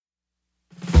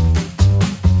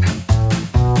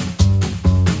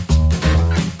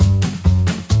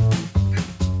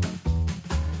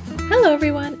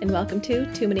welcome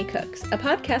to Too Many Cooks, a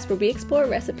podcast where we explore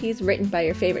recipes written by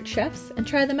your favorite chefs and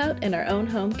try them out in our own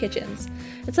home kitchens.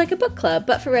 It's like a book club,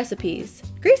 but for recipes.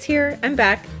 Grace here, I'm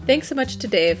back. Thanks so much to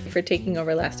Dave for taking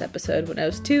over last episode when I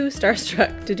was too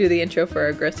starstruck to do the intro for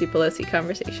our Grossy Pelosi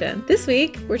conversation. This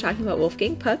week, we're talking about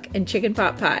Wolfgang Puck and chicken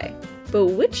pot pie. But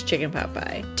which chicken pot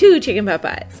pie? 2 chicken pot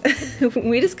pies.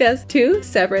 We discuss 2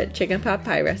 separate chicken pot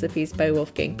pie recipes by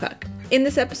Wolfgang Puck. In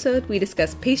this episode, we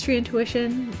discuss pastry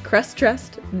intuition, crust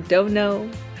trust, don't know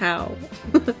how,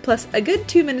 plus a good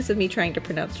 2 minutes of me trying to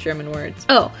pronounce German words.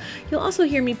 Oh, you'll also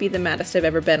hear me be the maddest I've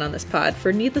ever been on this pod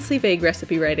for needlessly vague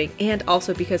recipe writing, and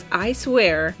also because I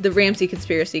swear the Ramsay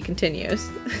conspiracy continues.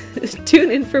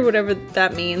 Tune in for whatever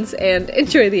that means, and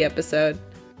enjoy the episode.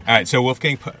 All right, so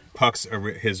Wolfgang Puck's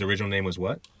his original name was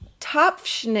what?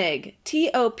 Topfschnig.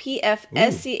 Topfschnig.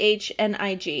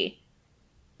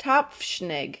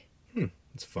 Topfschnig.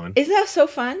 It's fun. Isn't that so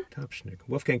fun? Topfschnig.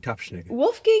 Wolfgang Topfschnig.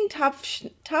 Wolfgang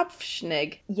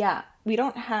Topfschnig. Yeah, we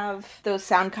don't have those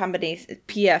sound combinations,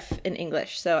 PF in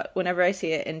English, so whenever I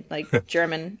see it in like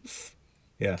German...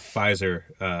 Yeah, Pfizer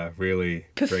really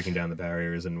breaking down the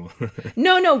barriers. And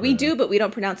No, we do, but we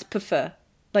don't pronounce pf.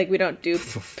 Like, we don't do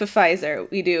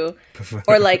Pfizer. We do,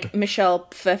 or like Michelle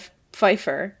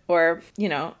Pfeiffer, or, you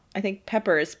know, I think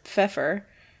Pepper is Pfeffer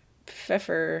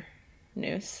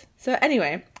Noose. So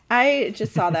anyway, I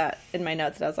just saw that in my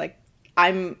notes and I was like,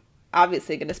 I'm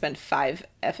obviously going to spend 5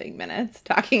 effing minutes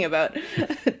talking about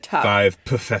top. 5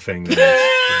 effing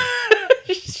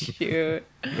minutes. Shoot.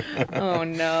 Oh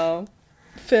no.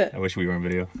 I wish we were on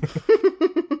video.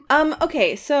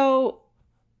 Okay, so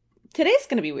today's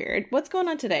going to be weird. What's going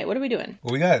on today? What are we doing?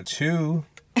 Well, we got 2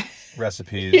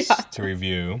 recipes to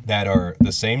review that are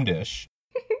the same dish,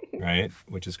 right?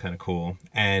 Which is kind of cool.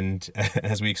 And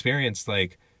as we experienced,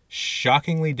 like,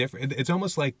 shockingly different. It's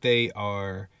almost like they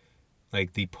are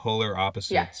like the polar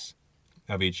opposites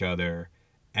of each other,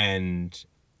 and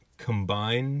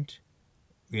combined,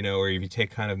 you know, or if you take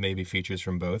kind of maybe features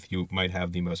from both, you might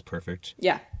have the most perfect.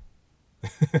 Yeah.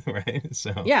 Right?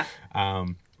 So, yeah.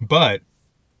 But,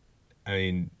 I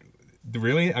mean,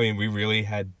 we really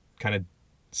had kind of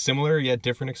similar yet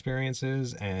different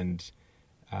experiences, and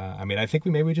I think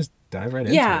we just dive right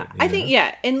into it. Yeah, I think,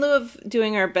 in lieu of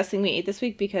doing our best thing we ate this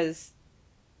week, because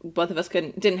both of us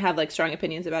didn't have like strong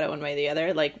opinions about it one way or the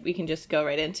other, like we can just go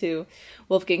right into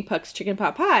Wolfgang Puck's chicken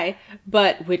pot pie.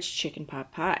 But which chicken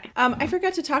pot pie? I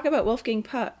forgot to talk about Wolfgang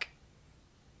Puck.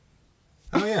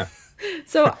 Oh yeah.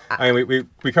 So I mean,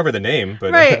 we covered the name,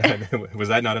 but right. Was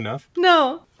that not enough?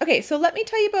 No. Okay, so let me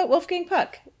tell you about Wolfgang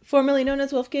Puck, formerly known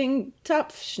as Wolfgang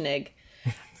Topfschnig.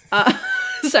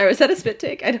 Sorry, was that a spit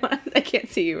take? I can't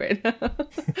see you right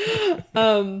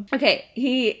now. Okay,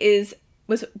 he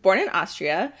was born in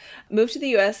Austria, moved to the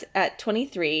U.S. at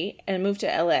 23, and moved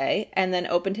to L.A., and then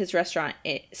opened his restaurant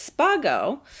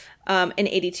Spago in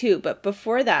 82. But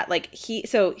before that, like he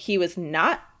was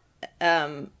not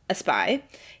a spy.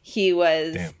 He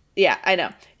was... Damn. Yeah, I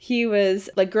know. He was,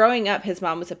 like, growing up, his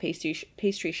mom was a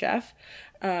pastry chef.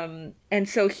 And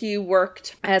so he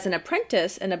worked as an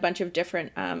apprentice in a bunch of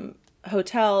different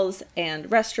hotels and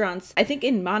restaurants, I think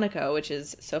in Monaco, which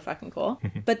is so fucking cool.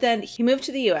 But then he moved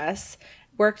to the U.S.,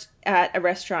 worked at a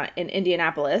restaurant in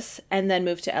Indianapolis, and then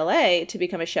moved to L.A. to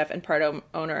become a chef and part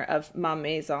owner of Ma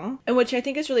Maison. And which I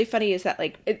think is really funny is that,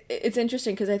 like, it's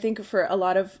interesting because I think for a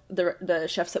lot of the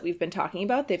chefs that we've been talking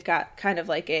about, they've got kind of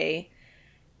like a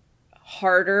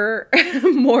harder,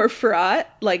 more fraught,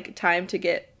 like, time to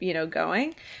get, you know,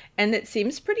 going. And it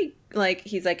seems pretty, like,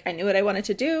 he's like, I knew what I wanted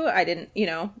to do. I didn't, you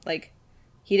know, like,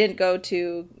 he didn't go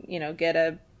to, you know, get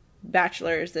a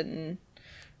bachelor's in,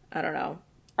 I don't know,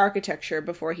 architecture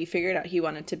before he figured out he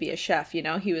wanted to be a chef, you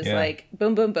know? He was like,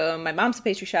 boom, boom, boom. My mom's a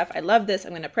pastry chef. I love this.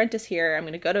 I'm going to apprentice here. I'm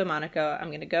going to go to Monaco. I'm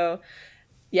going to go...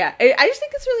 Yeah, I just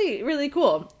think it's really, really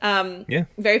cool.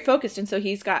 Very focused. And so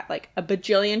he's got like a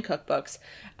bajillion cookbooks.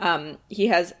 He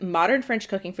has Modern French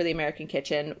Cooking for the American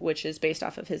Kitchen, which is based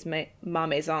off of his Ma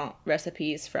Maison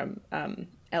recipes from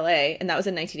LA. And that was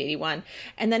in 1981.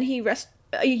 And then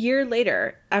a year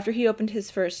later, after he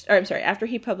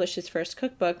published his first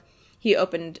cookbook, he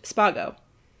opened Spago.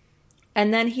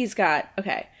 And then he's got,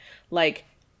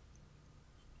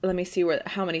 let me see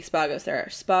how many Spagos there are.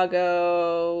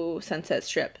 Spago Sunset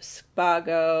Strip,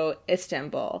 Spago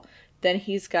Istanbul. Then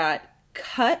he's got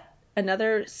Cut,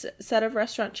 another set of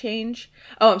restaurant change.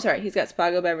 Oh, I'm sorry. He's got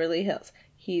Spago Beverly Hills.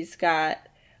 He's got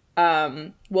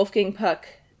Wolfgang Puck,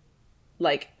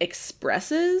 like,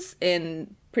 expresses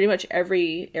in pretty much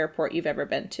every airport you've ever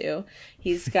been to.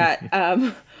 He's got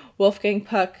Wolfgang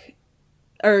Puck,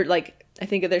 or like, I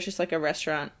think there's just like a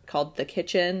restaurant called The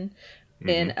Kitchen.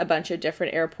 in a bunch of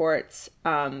different airports.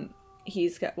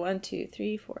 He's got 1, 2,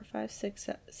 3, 4, 5, 6,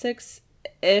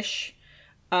 6-ish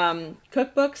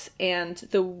cookbooks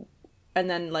and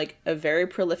then like a very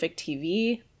prolific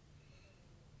TV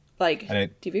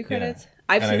TV credits. Yeah.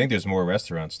 I think there's more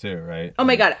restaurants too, right? Oh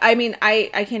my God. I mean,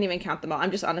 I can't even count them all.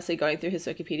 I'm just honestly going through his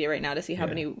Wikipedia right now to see how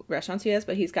many restaurants he has,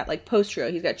 but he's got like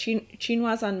Postro, he's got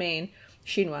Chinoise on Main,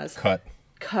 Chinoise.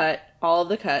 Cut, all of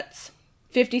the cuts.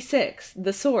 56,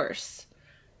 The Source,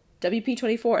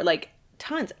 WP24, like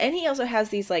tons. And he also has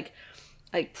these like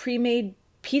pre-made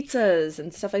pizzas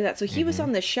and stuff like that. So he was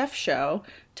on the chef show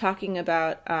talking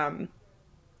about,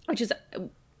 which is,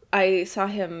 I saw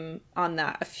him on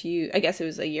that I guess it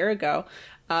was a year ago.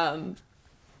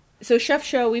 So chef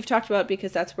show we've talked about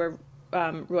because that's where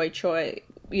Roy Choi,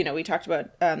 we talked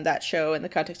about that show in the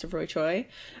context of Roy Choi.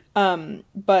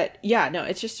 But yeah, no,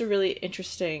 it's just a really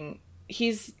interesting,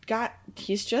 he's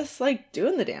just like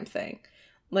doing the damn thing.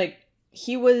 Like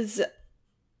he was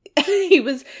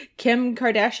Kim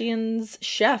Kardashian's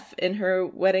chef in her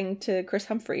wedding to Chris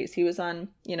Humphries. He was on,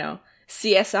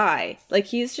 CSI. Like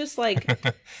he's just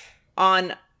like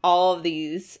on all of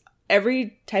these,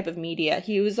 every type of media.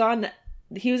 He was in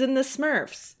the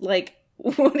Smurfs. Like,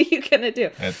 what are you gonna do?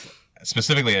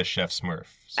 Specifically as Chef Smurf.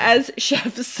 So. As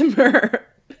Chef Smurf.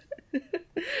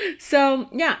 So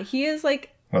yeah, he is like.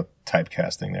 Well,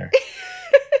 typecasting there.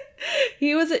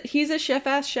 He's a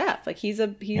chef-ass chef. Like he's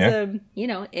a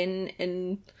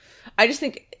in I just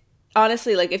think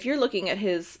honestly, like if you're looking at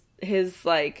his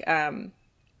like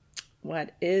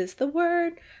what is the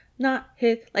word? Not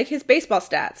his, like his baseball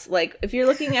stats. Like if you're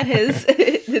looking at his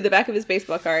the back of his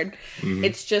baseball card,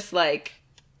 it's just like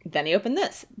then he opened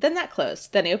this, then that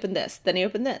closed, then he opened this, then he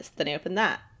opened this, then he opened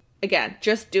that. Again,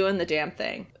 just doing the damn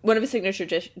thing. One of his signature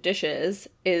dishes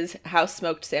is house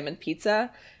smoked salmon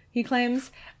pizza, he claims.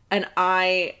 And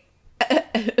I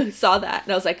saw that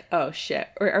and I was like, oh shit.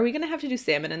 Or are we going to have to do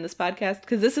salmon in this podcast?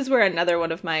 Because this is where another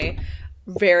one of my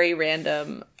very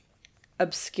random,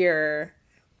 obscure,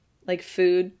 like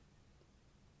food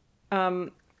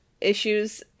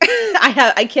issues.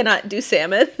 I cannot do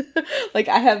salmon. Like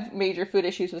I have major food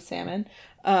issues with salmon.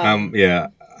 Yeah,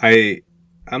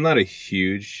 I'm not a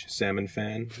huge salmon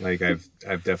fan. Like I've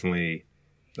definitely,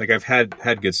 like I've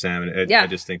had good salmon. I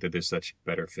just think that there's such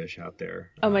better fish out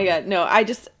there. Oh my God. No, I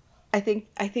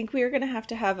think we are going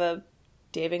to have a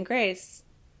Dave and Grace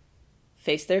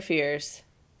face their fears.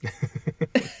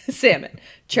 Salmon,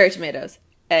 cherry tomatoes,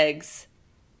 eggs.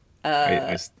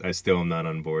 I still am not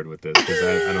on board with this because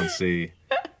I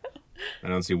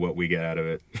don't see what we get out of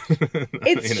it.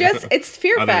 It's it's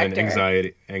fear other factor. Than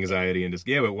anxiety and just,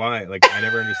 but why? Like I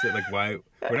never understood like why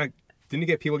we're not,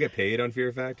 didn't people get paid on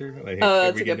Fear Factor? Like,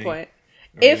 that's a good point.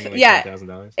 If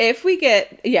 $10,000? if we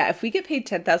get paid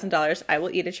 $10,000, I will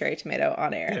eat a cherry tomato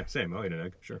on air. Yeah, same. I'll eat an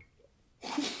egg, sure.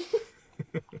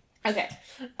 Okay.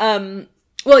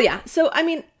 Well, yeah. So I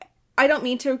mean, I don't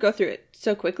mean to go through it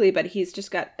so quickly, but he's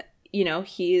just got,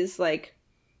 he's like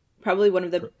probably one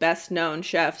of the best known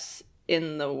chefs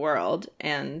in the world,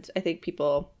 and I think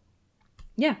people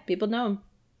know him.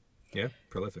 Yeah,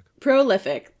 prolific.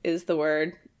 Prolific is the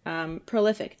word.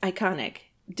 Prolific, iconic,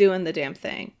 doing the damn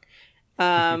thing.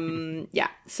 Yeah,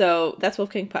 so that's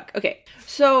Wolfgang Puck. Okay,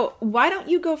 so why don't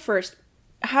you go first?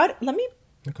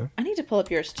 Okay. I need to pull up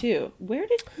yours too. Where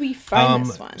did we find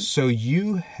this one? So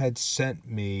you had sent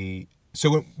me.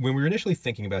 So when we were initially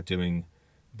thinking about doing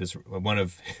this, one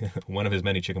of his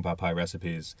many chicken pot pie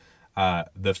recipes,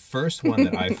 the first one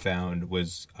that I found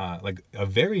was like a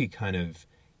very kind of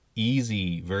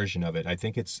easy version of it. I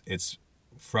think it's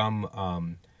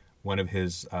from one of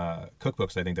his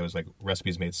cookbooks. I think that was like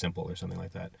Recipes Made Simple or something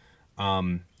like that.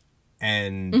 And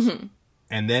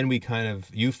then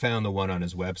you found the one on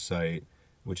his website,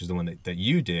 which is the one that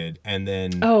you did, and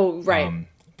then the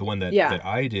one that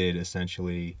I did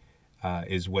essentially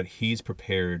is what he's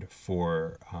prepared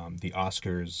for the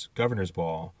Oscars Governor's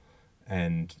Ball,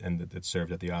 and that's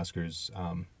served at the Oscars,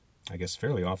 I guess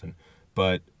fairly often.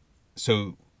 But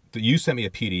so you sent me a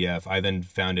PDF. I then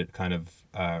found it kind of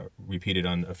repeated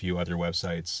on a few other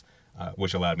websites,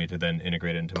 which allowed me to then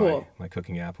integrate it into my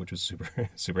cooking app, which was super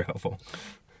super helpful.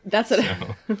 That's it.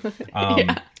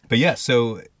 But yeah,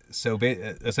 so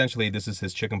essentially this is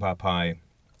his chicken pot pie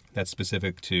that's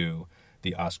specific to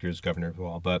the Oscars Governor's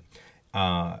Ball, but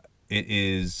it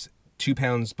is 2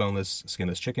 pounds boneless,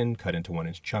 skinless chicken cut into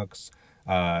 1-inch chunks,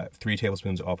 3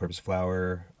 tablespoons all-purpose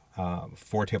flour,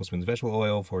 4 tablespoons vegetable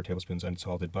oil, 4 tablespoons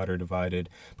unsalted butter divided.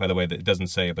 By the way, it doesn't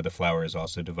say it, but the flour is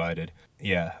also divided.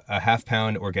 Yeah, a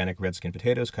half-pound organic red skin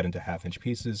potatoes cut into half-inch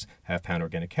pieces, half-pound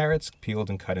organic carrots peeled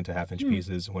and cut into half-inch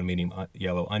pieces, 1 medium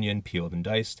yellow onion peeled and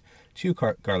diced, 2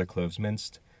 garlic cloves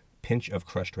minced, pinch of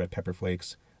crushed red pepper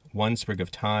flakes, 1 sprig of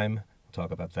thyme, we'll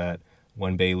talk about that,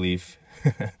 1 bay leaf,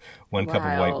 1 cup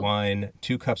of white wine,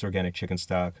 2 cups organic chicken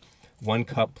stock, 1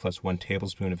 cup plus 1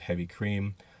 tablespoon of heavy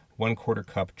cream, 1/4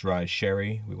 cup dry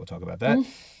sherry, we will talk about that,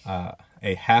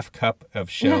 a half cup of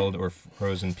shelled or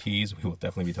frozen peas, we will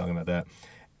definitely be talking about that,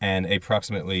 and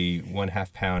approximately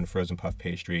 1/2 pound frozen puff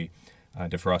pastry,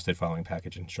 defrosted following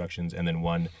package instructions, and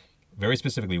then very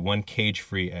specifically, 1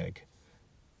 cage-free egg.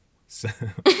 So...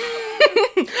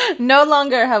 No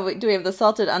longer do we have the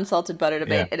salted, unsalted butter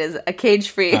debate. Yeah. It is a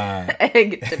cage-free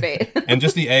egg debate. And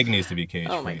just the egg needs to be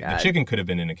cage-free. Oh my God. The chicken could have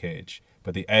been in a cage,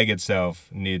 but the egg itself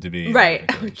needed to be right.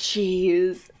 Oh,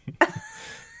 jeez.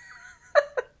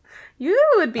 You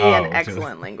would be an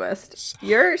excellent linguist.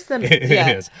 You're some it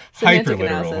is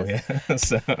hyper-literal. Yeah.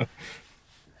 So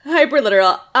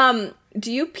hyper-literal.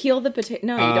 Do you peel the potato?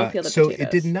 No, you don't peel the potatoes. So it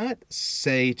did not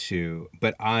say to,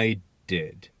 but I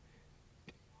did.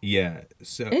 Yeah.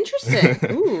 So interesting.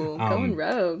 Ooh, going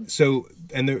rogue. So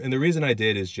and the reason I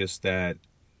did is just that,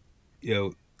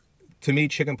 to me,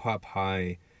 chicken pot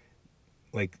pie,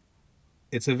 like,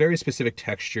 it's a very specific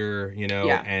texture,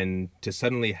 and to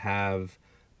suddenly have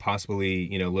possibly,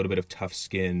 a little bit of tough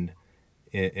skin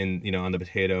in on the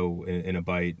potato in a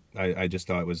bite, I just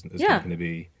thought it was not going to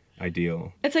be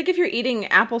ideal. It's like if you're eating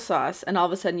applesauce and all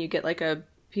of a sudden you get like a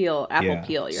apple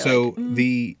peel. You're so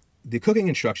the cooking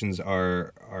instructions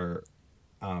are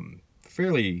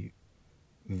fairly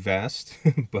vast,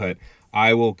 but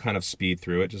I will kind of speed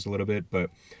through it just a little bit. But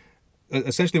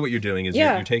essentially what you're doing is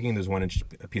you're taking those 1-inch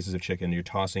pieces of chicken, you're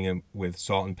tossing them with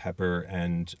salt and pepper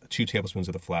and 2 tablespoons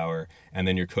of the flour, and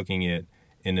then you're cooking it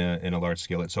in a large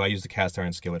skillet. So I used the cast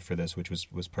iron skillet for this, which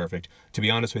was perfect. To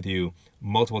be honest with you,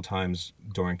 multiple times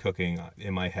during cooking,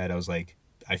 in my head, I was like,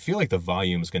 I feel like the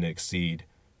volume is going to exceed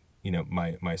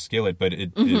my skillet, but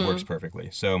it works perfectly.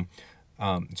 So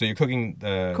you're cooking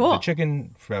the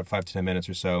chicken for about 5 to 10 minutes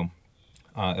or so.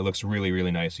 It looks really,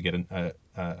 really nice. You get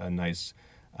a nice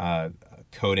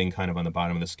coating kind of on the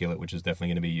bottom of the skillet, which is definitely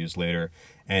going to be used later.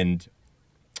 And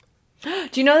do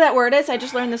you know what that word is? I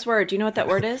just learned this word. Do you know what that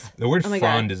word is? The word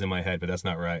fond is in my head, but that's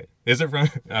not right. Is it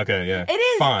fond? Okay, yeah. It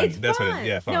is. Fond. It's that's fond. What it is.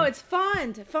 Yeah, fond. No, it's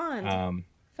fond. Fond. I'm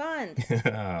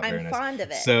nice. fond of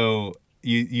it. So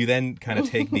you then kind of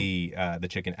take the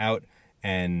chicken out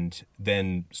and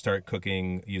then start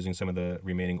cooking using some of the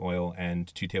remaining oil and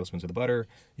 2 tablespoons of the butter.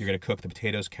 You're going to cook the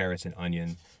potatoes, carrots, and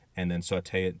onion, and then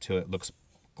saute it till it looks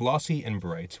glossy and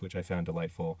bright, which I found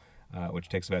delightful, which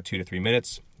takes about 2 to 3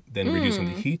 minutes. Then reducing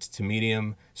the heat to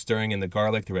medium, stirring in the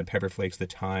garlic, the red pepper flakes, the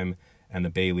thyme, and the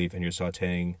bay leaf, and you're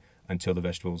sauteing until the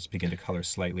vegetables begin to color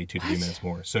slightly, 2 to 3 minutes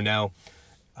more. So now,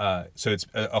 so it's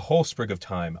a whole sprig of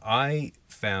thyme. I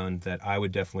found that I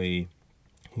would definitely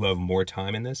love more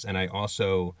thyme in this, and I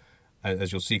also,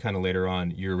 as you'll see kind of later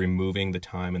on, you're removing the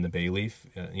thyme and the bay leaf.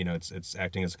 It's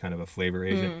acting as kind of a flavor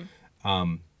agent.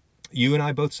 You and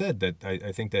I both said that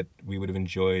I think that we would have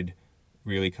enjoyed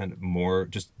really kind of more,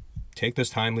 just take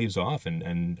those thyme leaves off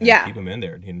and keep them in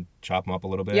there. Chop them up a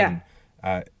little bit. Yeah.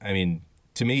 And,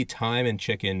 to me, thyme and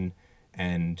chicken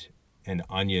and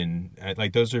onion,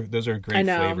 like those are great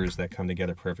flavors that come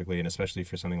together perfectly, and especially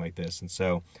for something like this. And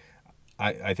so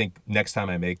I think next time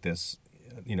I make this,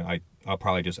 I'll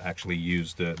probably just actually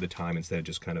use the thyme instead of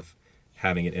just kind of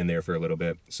having it in there for a little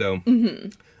bit. So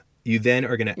you then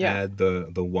are going to add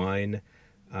the wine.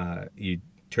 You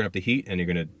turn up the heat and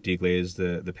you're going to deglaze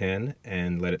the pan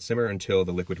and let it simmer until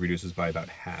the liquid reduces by about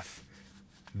half.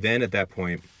 Then at that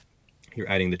point, you're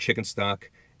adding the chicken stock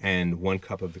and 1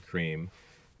 cup of the cream.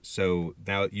 So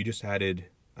now you just added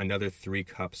another 3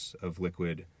 cups of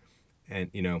liquid, and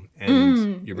you're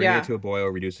bringing it to a boil,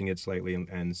 reducing it slightly,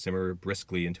 and simmer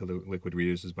briskly until the liquid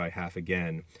reduces by half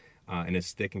again, and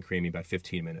it's thick and creamy by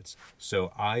 15 minutes.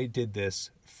 So I did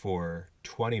this for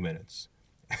 20 minutes,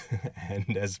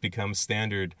 and as become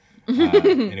standard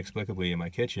inexplicably in my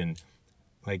kitchen,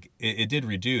 like it did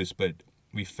reduce, but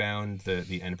we found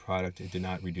the end product, it did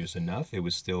not reduce enough. It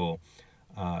was still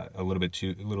a little bit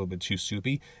too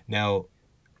soupy. Now,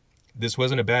 this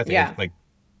wasn't a bad thing. Yeah. Like,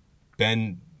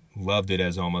 Ben loved it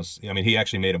as almost, he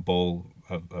actually made a bowl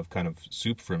of kind of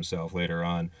soup for himself later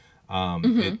on.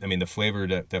 The flavor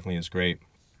definitely is great.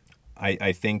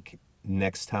 I think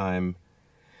next time.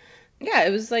 Yeah,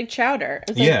 it was like chowder.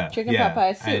 It was like chicken pot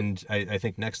pie soup. And I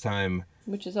think next time,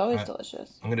 which is always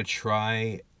delicious. I'm going to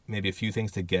try maybe a few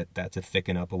things to get that to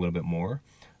thicken up a little bit more.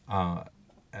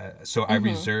 So I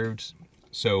reserved.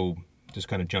 So just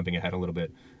kind of jumping ahead a little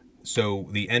bit. So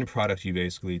the end product you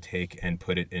basically take and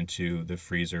put it into the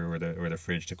freezer or the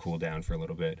fridge to cool down for a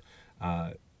little bit.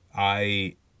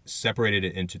 I separated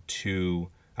it into two.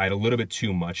 I had a little bit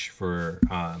too much for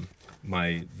what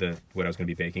I was going to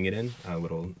be baking it in, a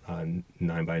little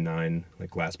 9x9 like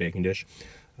glass baking dish,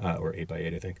 or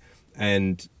 8x8 I think.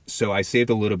 And so I saved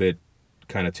a little bit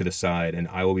kind of to the side, and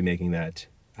I will be making that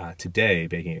today,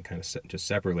 baking it kind of just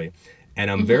separately. And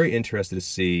I'm very interested to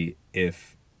see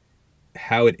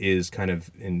how it is kind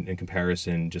of in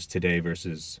comparison just today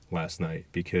versus last night,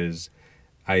 because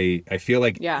I feel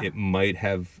like it might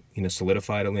have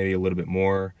solidified it maybe a little bit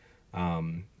more.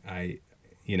 I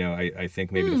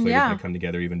think maybe the flavor can come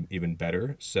together even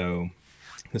better. So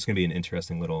this is gonna be an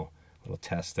interesting little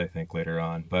test, I think, later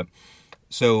on. But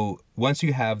so once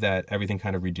you have that everything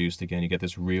kind of reduced again, you get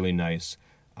this really nice,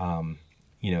 kind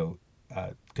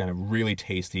of really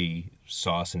tasty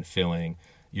sauce and filling.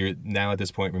 You're now at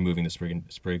this point removing the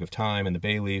sprig of thyme and the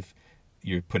bay leaf.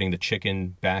 You're putting the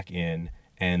chicken back in,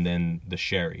 and then the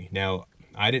sherry. Now,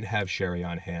 I didn't have sherry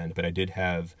on hand, but I did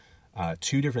have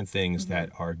two different things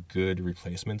that are good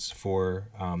replacements for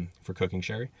cooking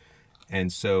sherry.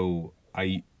 And so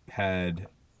I had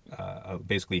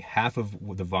basically half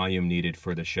of the volume needed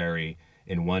for the sherry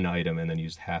in one item, and then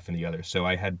used half in the other. So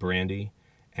I had brandy,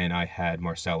 and I had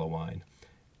Marsala wine,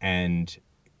 and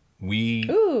we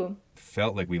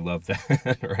felt like we loved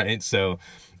that, right? So,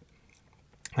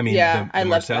 I mean, the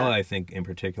Marsala, I think in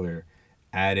particular,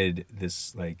 added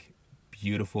this like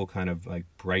beautiful kind of like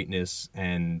brightness,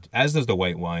 and as does the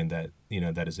white wine that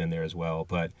is in there as well.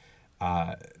 But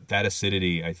that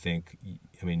acidity, I think,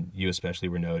 I mean, you especially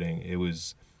were noting, it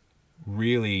was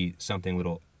really something a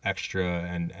little extra,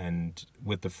 and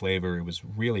with the flavor, it was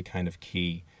really kind of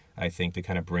key, I think, to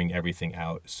kind of bring everything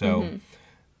out. So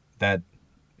that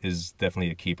is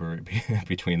definitely a keeper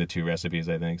between the two recipes,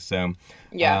 I think. So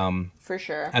for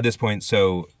sure. At this point,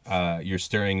 so you're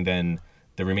stirring then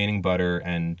the remaining butter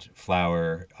and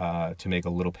flour to make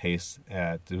a little paste.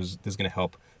 This is going to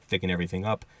help thicken everything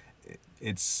up.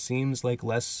 It seems like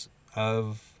less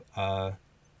of kind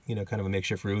of a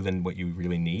makeshift roux than what you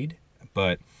really need,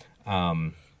 but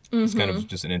it's kind of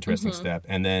just an interesting step.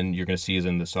 And then you're going to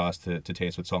season the sauce to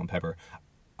taste with salt and pepper.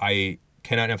 I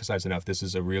cannot emphasize enough, this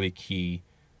is a really key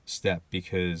step,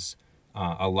 because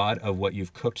a lot of what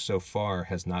you've cooked so far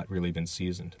has not really been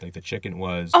seasoned. Like the chicken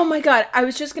was. Oh my god! I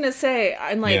was just gonna say,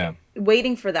 I'm like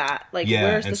waiting for that. Like,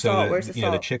 where's the salt? Where's the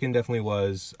salt? The chicken definitely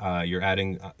was. You're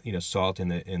adding salt in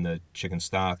the chicken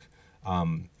stock,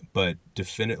 but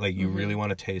definitely you really want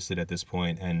to taste it at this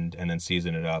point and then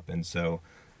season it up. And so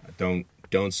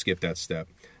don't skip that step.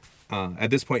 At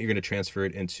this point, you're going to transfer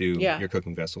it into your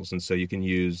cooking vessels, and so you can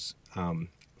use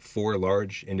 4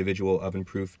 large individual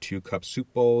oven-proof 2-cup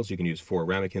soup bowls. You can use 4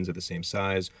 ramekins of the same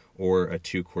size, or a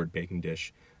 2-quart baking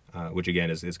dish, which again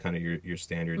is kind of your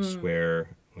standard square,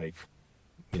 like,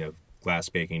 glass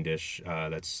baking dish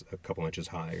that's a couple inches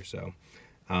high or so.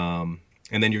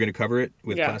 And then you're going to cover it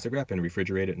with plastic wrap and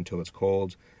refrigerate it until it's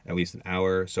cold, at least an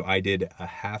hour. So I did a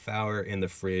half hour in the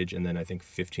fridge, and then I think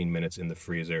 15 minutes in the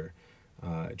freezer,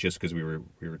 just because we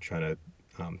were trying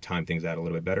to time things out a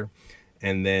little bit better.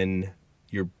 And then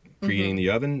you're preheating the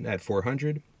oven at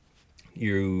 400.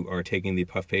 You are taking the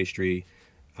puff pastry,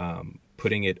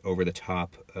 putting it over the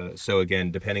top. So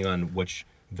again, depending on which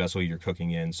vessel you're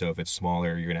cooking in, so if it's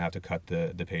smaller, you're going to have to cut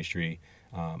the pastry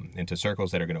into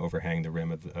circles that are going to overhang the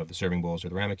rim of the serving bowls or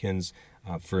the ramekins.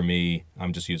 For me,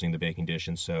 I'm just using the baking dish,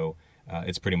 and so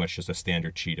it's pretty much just a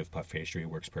standard sheet of puff pastry. It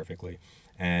works perfectly.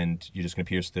 And you're just going to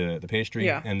pierce the pastry,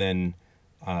 and then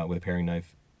with a paring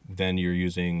knife, then you're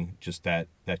using just that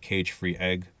cage-free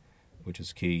egg, which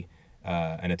is key,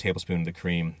 and a tablespoon of the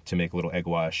cream to make a little egg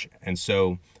wash. And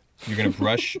so you're going to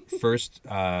brush first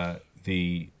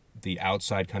the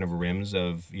outside kind of rims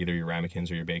of either your ramekins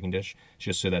or your baking dish,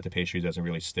 just so that the pastry doesn't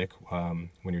really stick when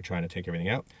you're trying to take everything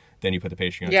out. Then you put the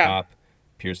pastry on top,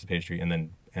 pierce the pastry, and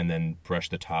then brush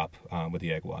the top with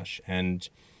the egg wash. And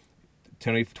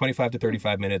 25 to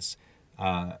 35 minutes.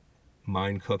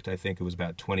 Mine cooked, I think it was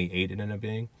about 28 it ended up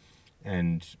being.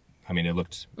 And I mean, it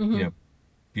looked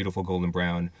beautiful golden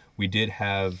brown. We did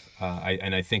have,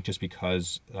 I think just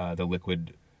because the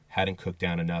liquid hadn't cooked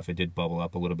down enough, it did bubble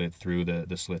up a little bit through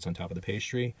the slits on top of the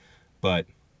pastry, but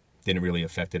didn't really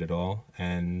affect it at all.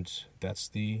 And that's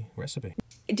the recipe.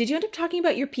 Did you end up talking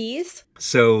about your peas?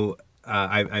 So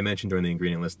I mentioned during the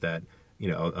ingredient list that,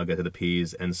 I'll get to the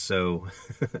peas. And so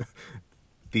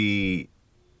the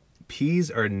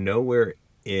peas are nowhere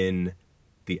in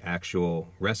the actual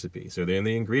recipe. So they're in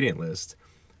the ingredient list.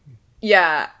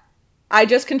 Yeah. I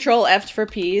just control F for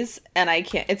peas, and I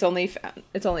can't. It's only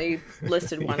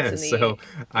listed once in the. So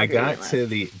I got to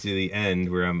the end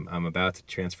where I'm about to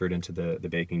transfer it into the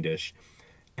baking dish,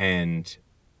 and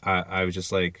I was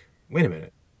just like, wait a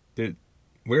minute,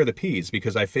 where are the peas?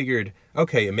 Because I figured,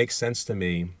 okay, it makes sense to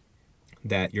me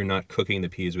that you're not cooking the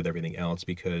peas with everything else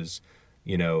because,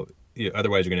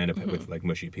 otherwise you're gonna end up with like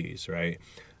mushy peas, right?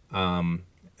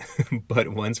 But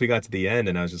once we got to the end,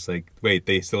 and I was just like, wait,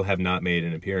 they still have not made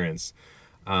an appearance.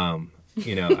 I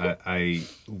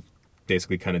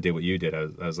basically kind of did what you did. I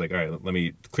was like, all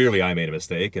right, clearly I made a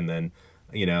mistake. And then,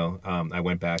 I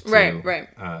went back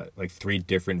to like 3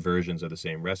 different versions of the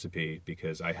same recipe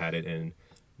because I had it in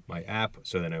my app.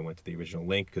 So then I went to the original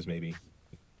link because maybe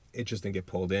it just didn't get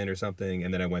pulled in or something.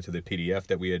 And then I went to the PDF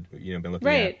that we had, been looking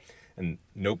at. And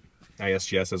nope, I asked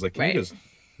Jess, I was like, can you just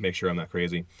make sure I'm not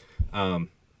crazy? So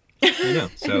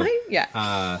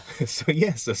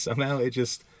so somehow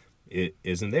it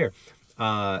isn't there.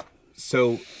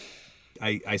 So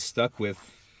I stuck with,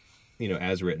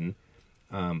 as written.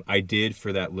 I did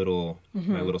for that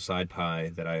my little side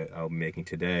pie that I'm making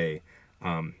today.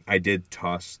 I did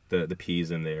toss the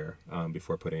peas in there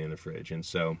before putting it in the fridge, and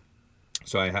so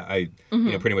I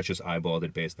pretty much just eyeballed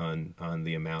it based on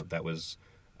the amount that was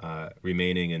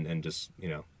remaining, and just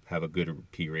have a good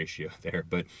pea ratio there.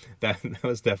 But that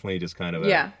was definitely just kind of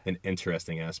an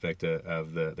interesting aspect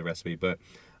of the recipe. But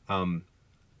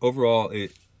overall,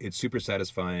 it's super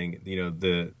satisfying.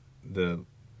 The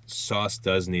sauce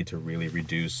does need to really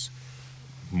reduce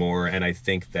more, and I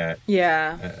think that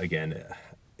again,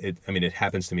 it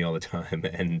happens to me all the time.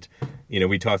 And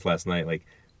we talked last night, like,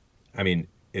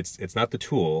 it's not the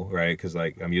tool, right? Because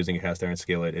like I'm using a cast iron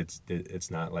skillet. It's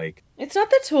not like, it's not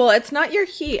the tool. It's not your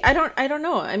heat. I don't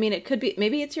know. It could be,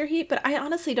 maybe it's your heat, but I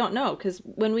honestly don't know. Because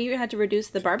when we had to reduce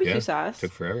the barbecue sauce,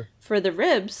 took forever for the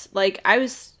ribs. Like I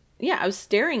was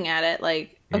staring at it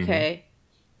like, okay,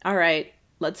 all right,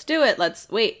 let's do it. Let's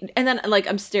wait. And then like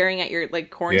I'm staring at your like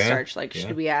cornstarch. Like,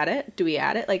 should we add it? Do we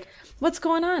add it? Like, what's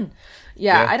going on?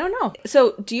 Yeah, I don't know.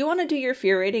 So do you want to do your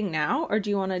fear rating now, or do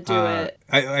you want to do it?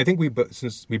 I think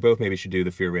since we both maybe should do the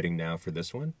fear rating now for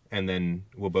this one, and then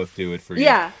we'll both do it for you.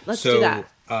 Yeah, let's do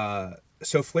that.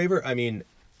 So flavor,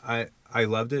 I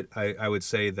loved it. I would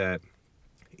say that,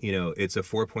 it's a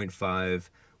 4.5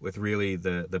 with really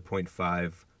the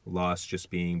 0.5 loss just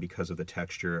being because of the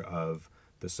texture of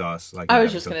the sauce. Like I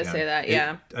was just going to say that.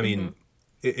 Yeah.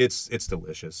 It's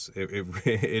delicious.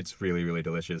 It's really, really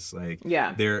delicious. Like,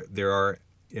 there are,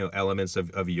 elements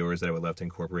of yours that I would love to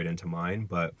incorporate into mine,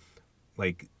 but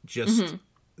like just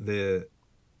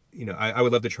I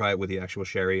would love to try it with the actual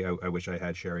sherry. I wish I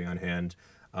had sherry on hand.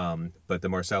 But the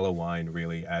Marsala wine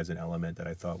really adds an element that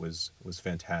I thought was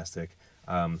fantastic.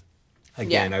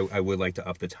 Again, I would like to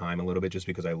up the time a little bit just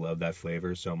because I love that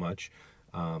flavor so much.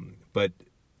 But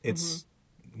it's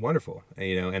wonderful,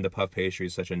 and the puff pastry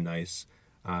is such a nice,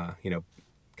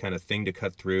 kind of thing to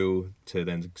cut through to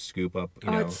then scoop up.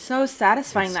 It's so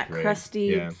satisfying, that great.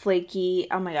 Crusty, flaky.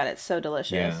 Oh my God, it's so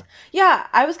delicious. Yeah,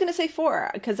 I was gonna say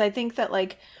 4 because I think that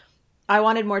like I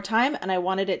wanted more time and I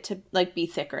wanted it to like be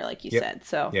thicker, like you said.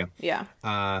 So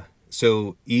yeah.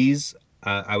 So ease,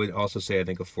 I would also say I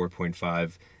think a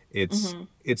 4.5. It's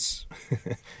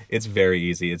it's very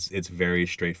easy. It's very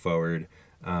straightforward.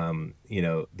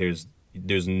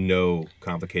 There's no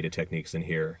complicated techniques in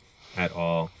here at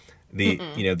all.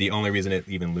 The only reason it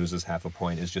even loses half a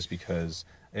point is just because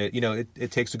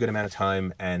it takes a good amount of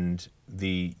time, and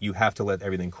you have to let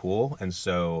everything cool, and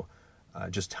so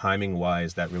just timing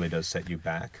wise, that really does set you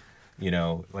back.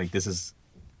 Like this is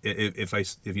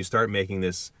if you start making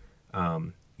this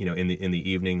in the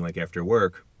evening, like after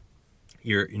work,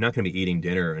 you're not going to be eating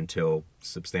dinner until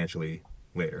substantially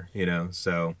later.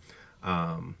 So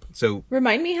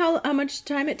remind me how much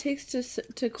time it takes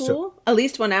to cool. So, at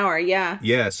least 1 hour.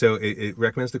 Yeah. So it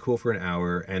recommends to cool for an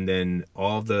hour, and then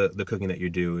all the cooking that you're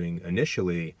doing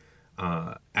initially,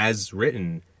 as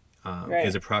written,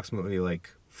 is approximately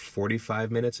like 45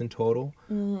 minutes in total.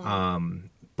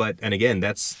 But again,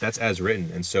 that's as written,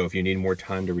 and so if you need more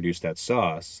time to reduce that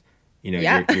sauce,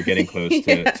 you're getting close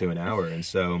to an hour, and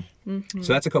so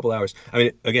so that's a couple hours.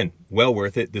 Again, well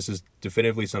worth it. This is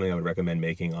definitively something I would recommend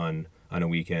making on a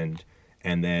weekend.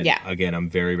 And then again,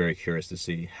 I'm very, very curious to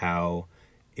see how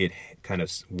it kind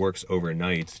of works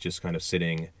overnight, just kind of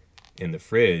sitting in the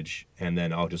fridge, and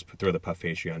then I'll just throw the puff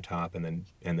pastry on top and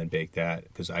then bake that,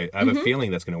 because I have a feeling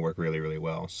that's going to work really, really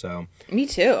well. So me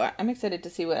too. I'm excited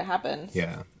to see what happens.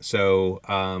 Yeah. So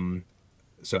I'm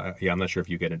not sure if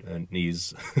you get an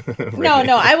ease. No,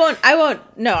 I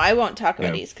won't. No, I won't talk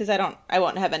about ease because I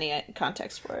won't have any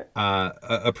context for it.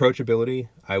 Approachability,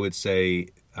 I would say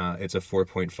It's a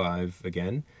 4.5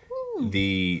 again.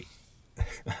 The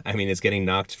I mean, it's getting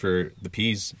knocked for the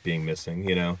peas being missing,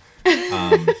 you know.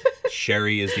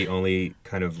 Sherry is the only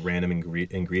kind of random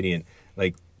ingredient.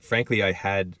 Like, frankly, I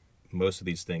had most of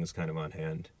these things kind of on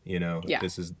hand, you know. Yeah.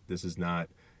 This is not,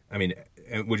 I mean,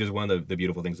 which is one of the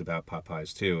beautiful things about pot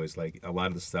pies too, is like a lot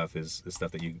of the stuff is the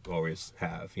stuff that you always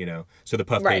have, you know. So the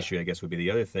puff pastry, I guess, would be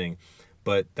the other thing.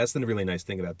 But that's the really nice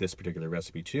thing about this particular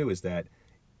recipe too, is that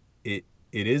it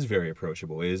is very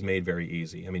approachable. It is made very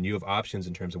easy. I mean, you have options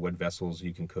in terms of what vessels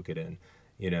you can cook it in.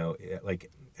 You know,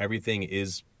 like everything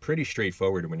is pretty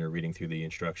straightforward when you're reading through the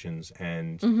instructions.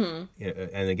 And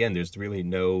and again, there's really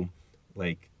no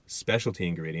like specialty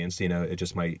ingredients. You know,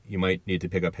 you might need to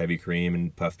pick up heavy cream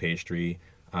and puff pastry,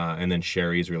 and then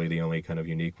sherry is really the only kind of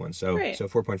unique one. So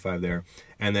 4.5 there,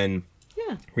 and then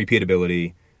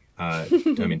repeatability. I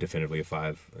mean, definitively a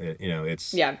 5. You know,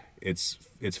 it's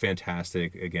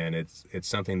fantastic. Again, it's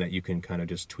something that you can kind of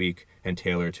just tweak and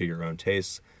tailor to your own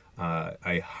tastes.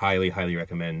 I highly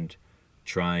recommend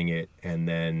trying it, and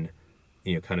then,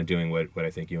 you know, kind of doing what I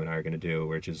think you and I are going to do,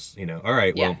 which is, you know, all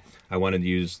right, well, I want to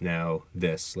use now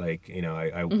this, like, you know,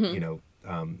 I you know,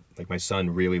 like my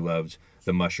son really loved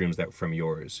the mushrooms that from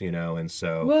yours, you know, and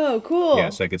so whoa, cool. Yeah,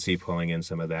 so I could see pulling in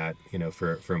some of that, you know,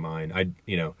 for mine.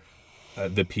 You know.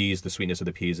 The peas, the sweetness of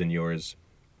the peas in yours,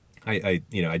 I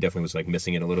you know, I definitely was like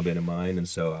missing it a little bit in mine, and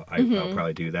so I'll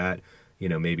probably do that. You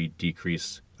know, maybe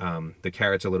decrease the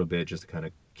carrots a little bit just to kind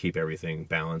of keep everything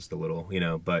balanced a little. You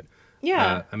know, but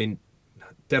I mean,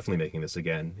 definitely making this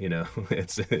again. You know,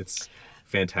 it's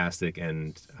fantastic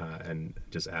and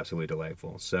just absolutely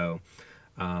delightful. So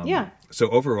so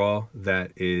overall,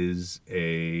 that is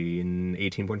an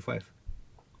 18.5.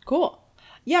 Cool.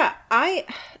 Yeah, I'm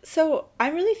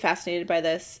really fascinated by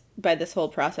this whole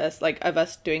process, like, of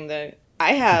us doing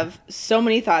I have so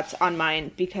many thoughts on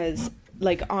mine because,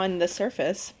 like, on the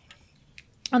surface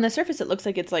it looks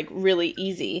like it's like really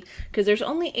easy because there's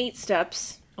only 8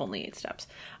 steps.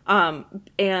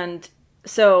 And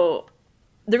so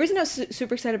the reason I was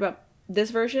super excited about this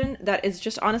version that is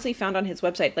just honestly found on his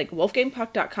website, like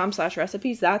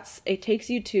wolfgangpuck.com/recipes, it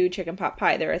takes you to chicken pot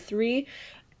pie. There are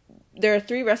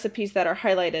 3 recipes that are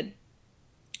highlighted.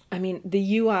 I mean,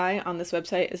 the UI on this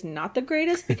website is not the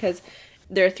greatest because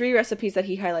there are 3 recipes that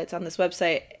he highlights on this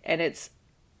website, and it's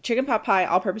chicken pot pie,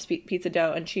 all-purpose pizza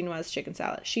dough, and chinoise chicken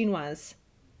salad. Chinoise?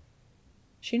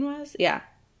 Yeah,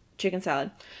 chicken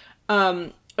salad.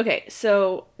 Okay,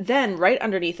 so then right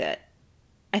underneath it,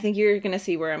 I think you're going to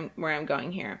see where I'm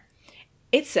going here.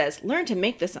 It says, learn to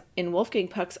make this in Wolfgang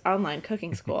Puck's online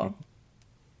cooking school.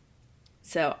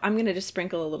 So I'm going to just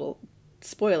sprinkle a little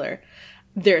spoiler.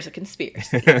 There's a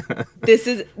conspiracy.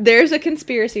 There's a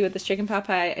conspiracy with this chicken pot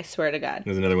pie. I swear to God.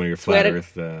 There's another one of your flat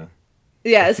earth.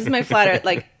 Yeah, this is my flat earth.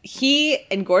 Like, he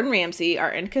and Gordon Ramsay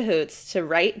are in cahoots to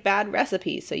write bad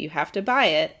recipes. So you have to buy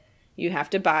it. You have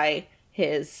to buy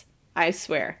his. I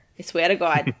swear to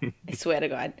God. I swear to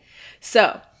God.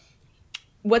 So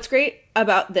what's great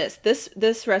about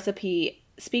this recipe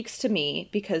speaks to me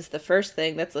because the first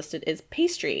thing that's listed is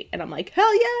pastry, and I'm like,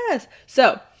 hell yes.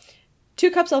 So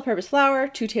 2 cups all-purpose flour,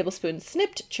 2 tablespoons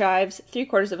snipped chives,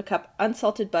 3/4 of a cup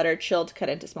unsalted butter, chilled, cut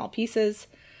into small pieces.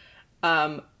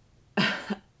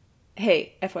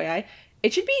 Hey, FYI,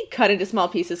 it should be cut into small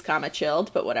pieces,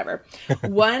 chilled, but whatever.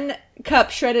 1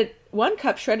 cup shredded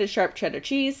sharp cheddar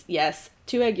cheese, yes.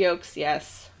 2 egg yolks,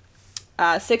 yes.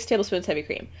 6 tablespoons heavy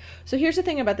cream. So here's the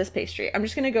thing about this pastry. I'm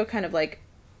just gonna go kind of like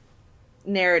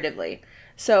narratively.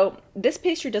 So this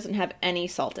pastry doesn't have any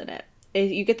salt in it.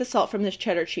 You get the salt from this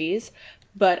cheddar cheese,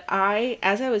 but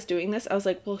as I was doing this, I was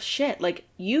like, well, shit, like,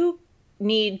 you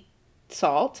need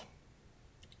salt.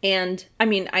 And I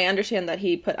mean, I understand that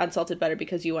he put unsalted butter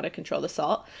because you want to control the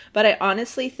salt, but I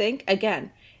honestly think,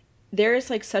 again, there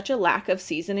is like such a lack of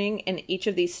seasoning in each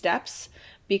of these steps,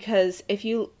 because if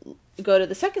you go to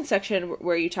the second section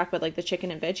where you talk about like the chicken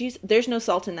and veggies, there's no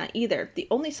salt in that either. The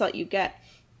only salt you get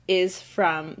is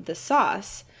from the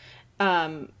sauce,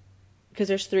 because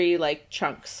there's 3 like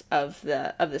chunks of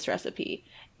this recipe,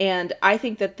 and I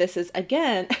think that this is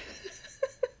again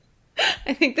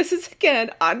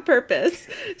on purpose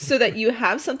so that you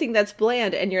have something that's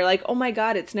bland and you're like, oh my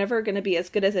God, it's never going to be as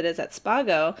good as it is at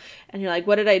Spago, and you're like,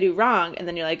 what did I do wrong? And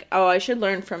then you're like, oh, I should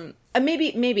learn from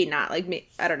maybe not, like,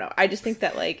 I don't know. I just think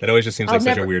that, like, it always just seems like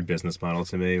such a weird business model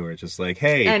to me, where it's just like,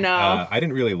 hey, I know, I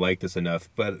didn't really like this enough,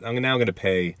 but I'm going to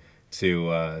pay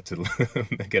to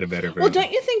get a better version. Well,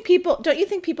 don't you think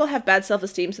people have bad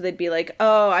self-esteem, so they'd be like,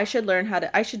 oh, I should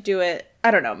do it.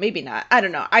 I don't know, maybe not. I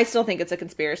don't know. I still think it's a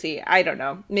conspiracy. I don't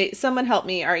know. Someone help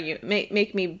me argue, make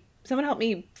me Someone help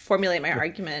me formulate my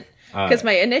argument, because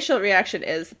my initial reaction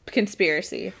is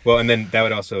conspiracy. Well, and then that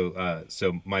would also,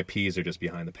 so my P's are just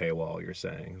behind the paywall, you're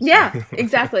saying. So. Yeah,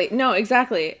 exactly. No,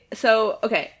 exactly. So,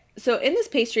 okay. So in this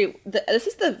pastry, this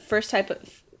is the first time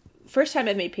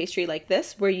I've made pastry like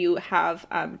this, where you have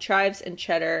chives and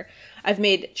cheddar. I've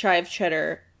made chive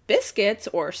cheddar biscuits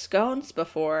or scones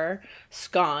before,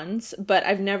 but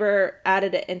I've never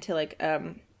added it into like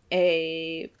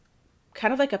a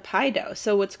kind of like a pie dough.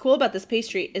 So what's cool about this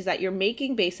pastry is that you're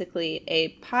making basically a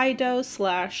pie dough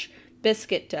 /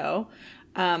 biscuit dough.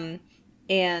 And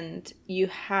you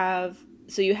have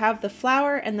the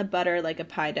flour and the butter like a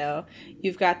pie dough.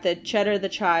 You've got the cheddar, the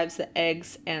chives, the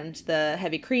eggs, and the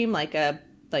heavy cream like a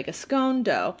scone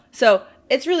dough. So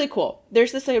it's really cool.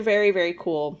 There's this very, very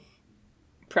cool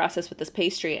process with this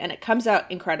pastry, and it comes out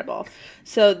incredible.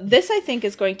 So this, I think,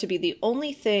 is going to be the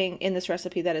only thing in this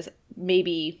recipe that is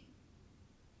maybe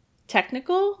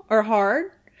technical or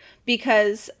hard,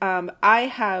 because I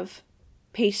have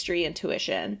pastry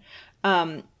intuition.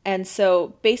 And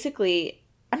so basically,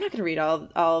 I'm not going to read all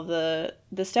of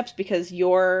the steps, because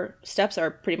your steps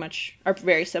are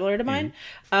very similar to mine.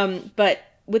 But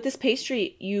with this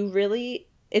pastry,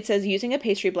 it says using a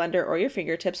pastry blender or your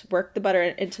fingertips, work the butter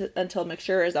until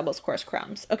mixture resembles coarse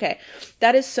crumbs. Okay,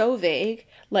 that is so vague.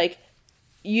 Like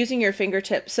using your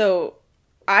fingertips. So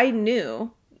I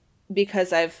knew,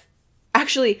 because I've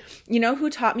actually, you know who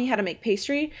taught me how to make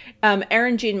pastry?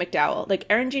 Erin Jean McDowell. Like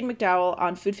Erin Jean McDowell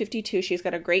on Food 52. She's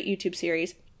got a great YouTube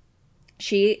series.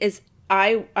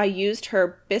 I used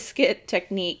her biscuit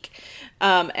technique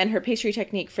and her pastry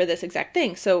technique for this exact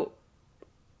thing. So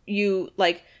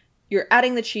you're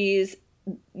adding the cheese,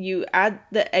 you add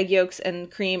the egg yolks and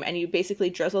cream, and you basically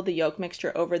drizzle the yolk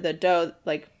mixture over the dough,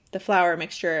 like the flour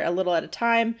mixture, a little at a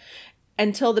time,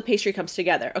 until the pastry comes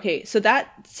together. Okay, so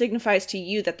that signifies to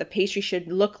you that the pastry should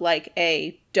look like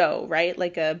a dough, right?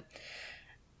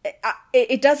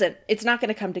 It doesn't. It's not going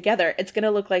to come together. It's going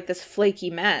to look like this flaky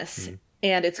mess.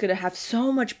 And it's going to have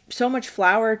so much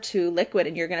flour to liquid,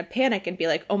 and you're going to panic and be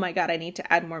like, oh my God, I need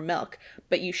to add more milk.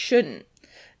 But you shouldn't.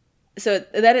 So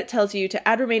then it tells you to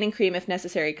add remaining cream if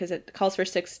necessary, because it calls for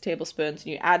 6 tablespoons,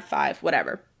 and you add 5,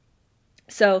 whatever.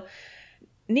 So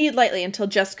knead lightly until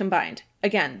just combined.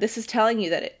 Again, this is telling you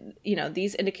that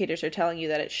these indicators are telling you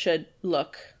that it should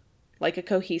look like a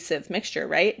cohesive mixture,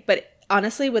 right? But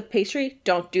honestly, with pastry,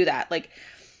 don't do that. Like,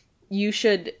 you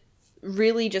should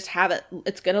really just have it.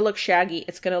 It's going to look shaggy.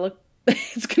 It's going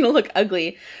to look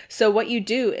ugly. So what you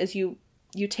do is you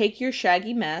take your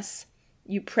shaggy mess,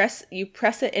 you press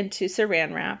it into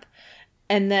saran wrap,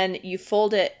 and then you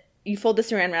fold the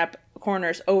saran wrap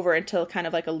corners over until kind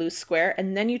of like a loose square,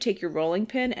 and then you take your rolling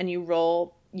pin and you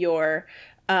roll your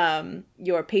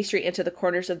pastry into the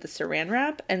corners of the saran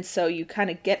wrap, and so you kind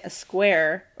of get a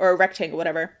square or a rectangle,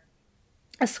 whatever,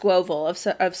 a squoval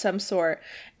of some sort,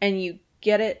 and you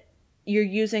get it. You're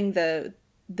using the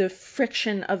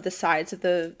friction of the sides of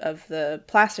the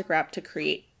plastic wrap to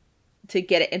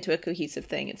get it into a cohesive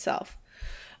thing itself.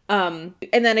 And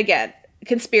then again,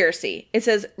 conspiracy. It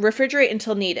says refrigerate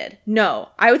until needed. No,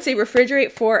 I would say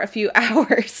refrigerate for a few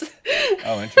hours.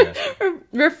 Oh, interesting.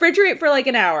 Refrigerate for like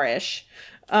an hour-ish.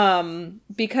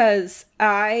 Because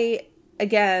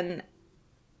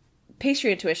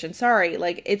pastry intuition, sorry,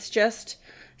 like it's just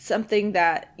something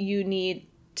that you need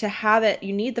to have it.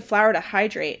 You need the flour to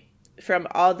hydrate from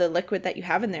all the liquid that you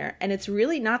have in there. And it's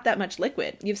really not that much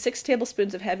liquid. You have 6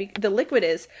 tablespoons of the liquid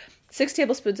is 6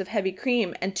 tablespoons of heavy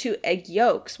cream and 2 egg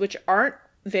yolks, which aren't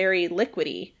very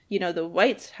liquidy. The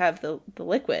whites have the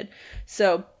liquid.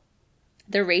 So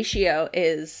the ratio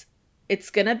is,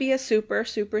 it's going to be a super,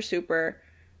 super, super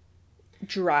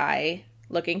dry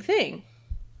looking thing.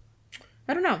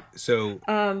 I don't know. So,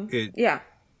 yeah.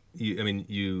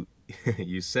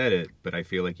 You said it, but I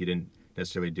feel like you didn't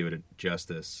necessarily do it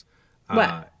justice.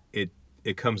 What?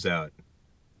 It comes out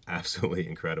absolutely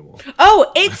incredible.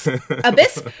 Oh, it's a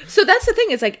biscuit. So that's the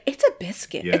thing, is like, it's a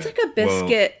biscuit. Yeah. It's like a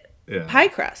biscuit pie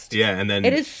crust. Yeah, and then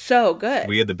it is so good.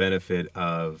 We had the benefit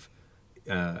of,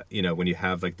 when you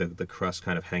have like the crust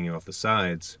kind of hanging off the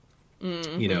sides,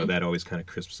 that always kind of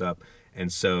crisps up.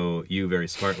 And so you very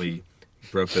smartly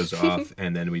broke those off,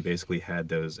 and then we basically had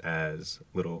those as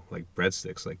little like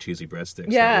breadsticks, like cheesy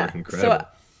breadsticks. Yeah, that were incredible. So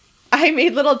I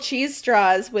made little cheese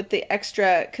straws with the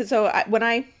extra, because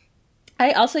I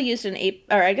also used an 8,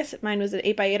 or I guess mine was an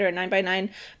 8x8 or a 9x9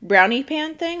 brownie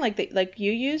pan thing, like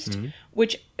you used,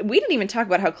 which we didn't even talk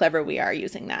about how clever we are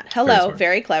using that. Hello,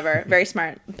 very clever, very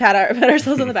smart. Pat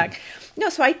ourselves on the back. No,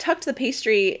 so I tucked the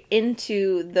pastry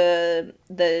into the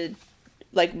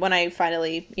like when I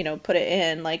finally put it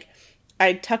in, like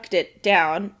I tucked it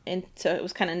down, and so it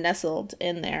was kind of nestled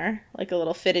in there, like a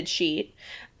little fitted sheet.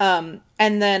 And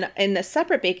then in the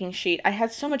separate baking sheet, I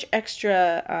had so much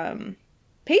extra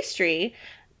pastry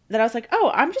that I was like,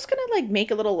 oh, I'm just gonna like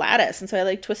make a little lattice. And so I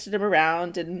like twisted them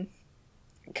around and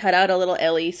cut out a little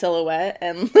Ellie silhouette,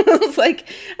 and I was like,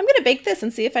 I'm gonna bake this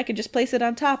and see if I could just place it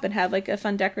on top and have like a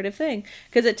fun decorative thing,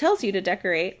 because it tells you to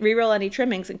decorate, re-roll any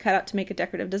trimmings, and cut out to make a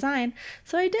decorative design.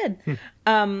 So I did.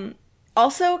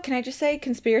 Also, can I just say,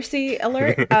 conspiracy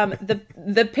alert?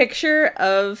 The picture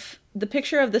of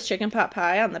this chicken pot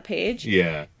pie on the page,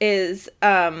 is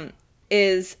a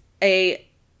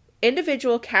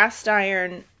individual cast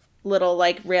iron little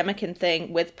like ramekin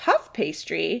thing with puff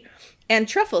pastry and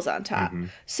truffles on top.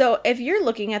 So if you're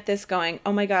looking at this going,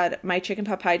 oh my God, my chicken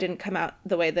pot pie didn't come out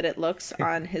the way that it looks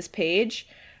on his page,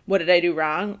 what did I do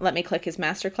wrong? Let me click his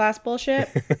masterclass bullshit.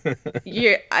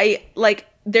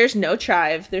 There's no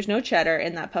chive, there's no cheddar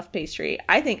in that puff pastry.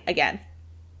 I think, again,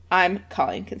 I'm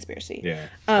calling conspiracy. Yeah,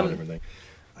 all different thing.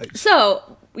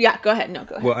 So yeah, go ahead. No,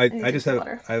 go ahead. Well, I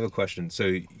have a question.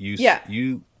 So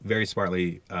you very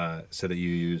smartly said that you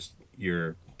used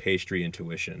your pastry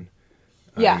intuition.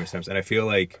 Numerous times. And I feel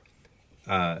like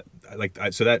so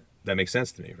that makes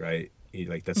sense to me, right?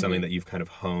 That's something that you've kind of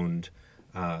honed.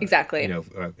 Exactly.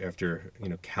 After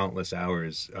countless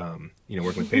hours,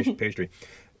 working with pastry.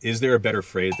 Is there a better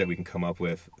phrase that we can come up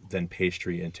with than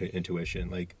pastry intuition?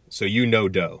 Like, so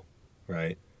dough,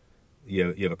 right?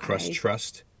 You have a crust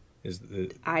trust.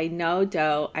 I know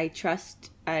dough. I trust.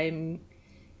 I'm.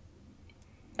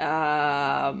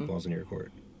 Balls in your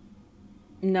court.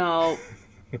 No.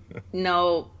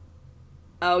 No.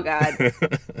 Oh God.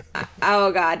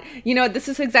 Oh God. This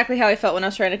is exactly how I felt when I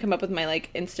was trying to come up with my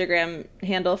like Instagram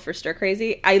handle for Stir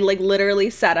Crazy. I like literally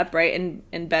sat upright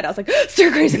in bed. I was like,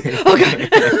 Stir Crazy. Oh God.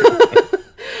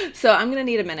 So I'm gonna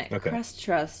need a minute. Okay. Crust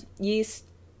trust. Yeast.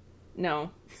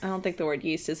 No, I don't think the word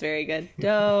yeast is very good.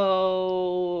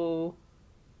 Dough.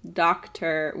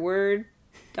 Doctor. Word.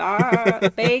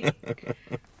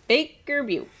 Baker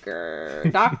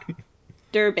Bucher.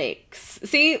 Doctor Bakes.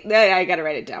 See, I gotta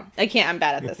write it down. I can't. I'm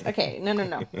bad at this. Okay,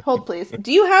 no. Hold, please.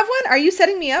 Do you have one? Are you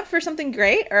setting me up for something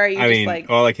great, or are you just like?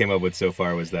 All I came up with so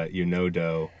far was that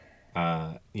dough,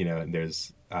 and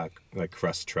there's like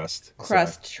crust trust.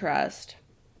 Trust.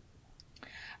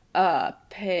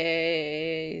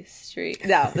 Pastry.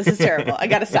 No, this is terrible. I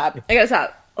gotta stop.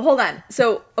 Hold on.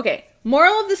 So, okay.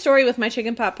 Moral of the story with my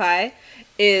chicken pot pie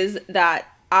is that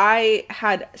I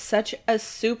had such a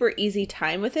super easy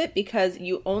time with it, because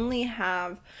you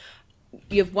have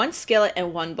one skillet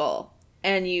and one bowl,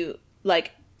 and you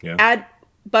add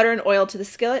butter and oil to the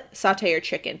skillet, saute your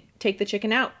chicken, take the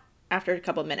chicken out after a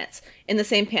couple of minutes. In the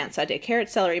same pan, saute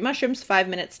carrots, celery, mushrooms, 5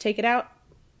 minutes, take it out,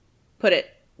 put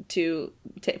it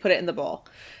in the bowl.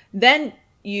 Then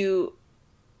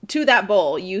to that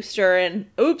bowl, you stir in,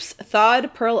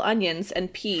 thawed pearl onions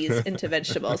and peas into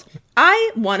vegetables.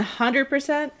 I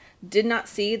 100% did not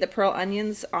see the pearl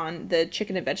onions on the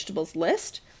chicken and vegetables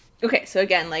list. Okay, so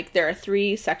again, there are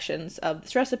 3 sections of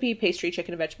this recipe: pastry,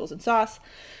 chicken and vegetables, and sauce.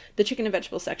 The chicken and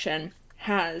vegetable section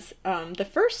has the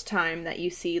first time that you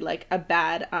see a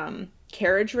bad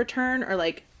carriage return, or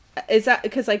is that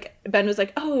because Ben was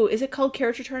like, oh, is it called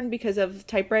carriage return because of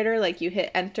typewriter? You hit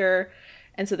enter,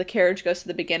 and so the carriage goes to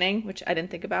the beginning, which I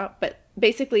didn't think about. But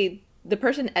basically, the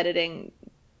person editing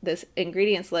this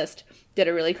ingredients list did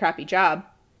a really crappy job,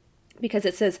 because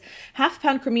it says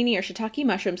half-pound cremini or shiitake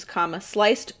mushrooms,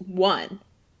 sliced 1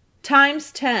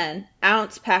 times 10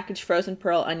 ounce packaged frozen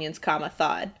pearl onions,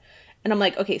 thawed. And I'm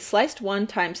like, okay, sliced 1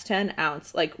 times 10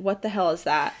 ounce. What the hell is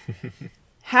that?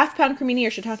 Half-pound cremini or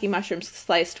shiitake mushrooms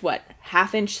sliced what?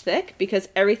 Half-inch thick, because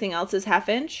everything else is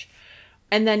half-inch.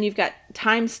 And then you've got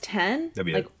times 10. That'd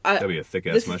be a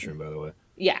thick-ass mushroom, by the way.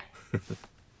 Yeah.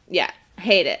 Yeah.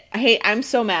 Hate it. I'm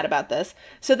so mad about this.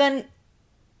 So then,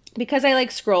 because I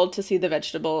scrolled to see the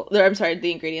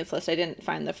the ingredients list, I didn't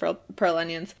find the pearl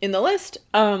onions in the list.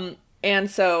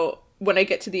 And so when I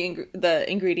get to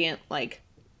the ingredient,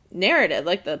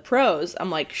 narrative, the pros, I'm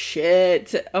like,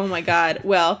 shit. Oh my God.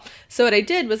 Well, so what I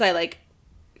did was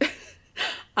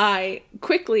I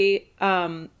quickly,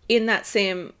 in that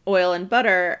same oil and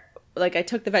butter, I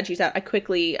took the veggies out, I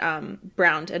quickly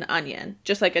browned an onion,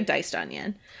 just a diced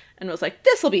onion, and was like,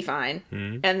 this will be fine.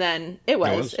 Mm-hmm. And then it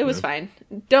was fine.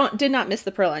 Did not miss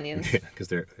the pearl onions. Yeah,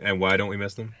 and why don't we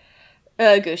miss them?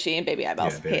 Gushy and baby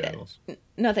eyeballs. Yeah, Hate eyeballs. It.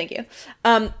 No, thank you.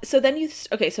 So then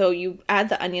you add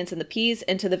the onions and the peas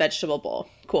into the vegetable bowl.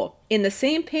 Cool. In the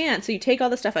same pan, so you take all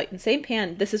the stuff out in the same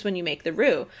pan. This is when you make the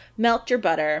roux. Melt your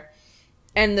butter,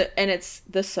 and it's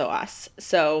the sauce.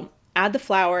 So Add the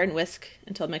flour and whisk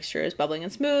until mixture is bubbling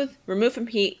and smooth. Remove from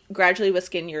heat. Gradually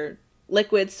whisk in your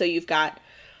liquids. So you've got,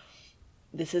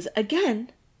 this is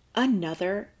again,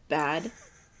 another bad,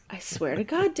 I swear to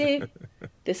God, Dave.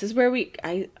 This is where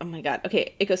oh my God.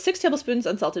 Okay, it goes 6 tablespoons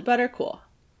unsalted butter. Cool.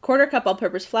 1/4 cup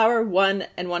all-purpose flour, 1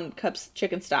 cups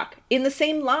chicken stock. In the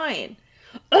same line.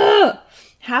 Ugh!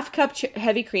 1/2 cup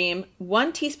heavy cream,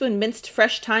 1 teaspoon minced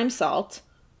fresh thyme salt.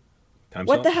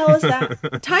 What the hell is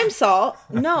that? Thyme salt?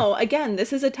 No, again,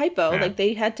 this is a typo. Yeah. Like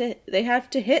they have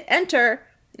to hit enter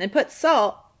and put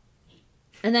salt.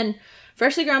 And then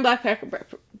freshly ground black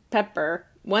pepper,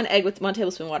 1 egg with 1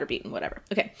 tablespoon water beaten, whatever.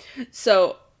 Okay.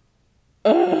 So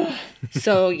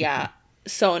yeah,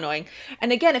 so annoying.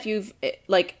 And again, if you've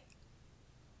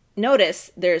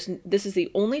notice this is the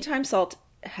only time salt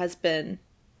has been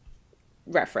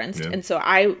referenced. Yeah. And so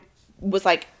I was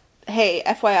like, hey,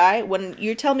 FYI, when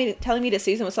you're telling me to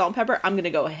season with salt and pepper, I'm going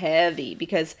to go heavy,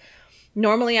 because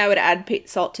normally I would add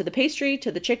salt to the pastry,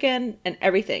 to the chicken, and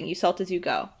everything. You salt as you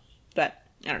go. But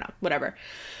I don't know, whatever.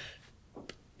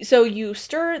 So you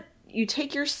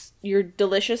take your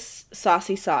delicious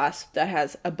saucy sauce that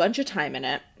has a bunch of thyme in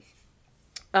it.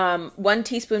 1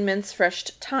 teaspoon minced fresh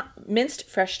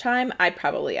thyme. I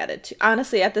probably added 2.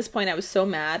 Honestly, at this point, I was so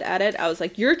mad at it. I was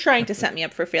like, "You're trying to set me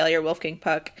up for failure, Wolfgang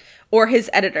Puck, or his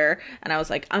editor." And I was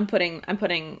like, "I'm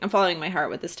following my heart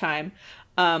with this time."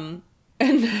 And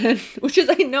then, which is,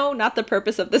 I know, not the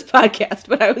purpose of this podcast,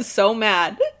 but I was so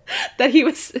mad that he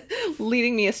was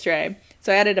leading me astray.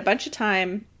 So I added a bunch of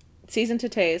thyme, seasoned to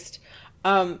taste,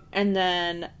 and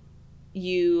then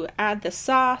you add the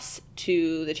sauce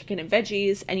to the chicken and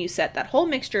veggies, and you set that whole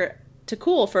mixture to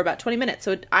cool for about 20 minutes.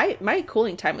 So my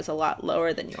cooling time was a lot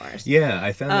lower than yours. Yeah,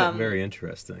 I found that very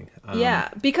interesting. Yeah,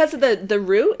 because of the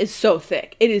roux is so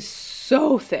thick. It is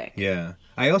so thick. Yeah.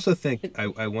 I also think,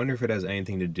 I wonder if it has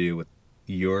anything to do with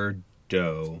your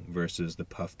dough versus the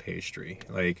puff pastry.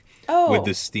 Like, with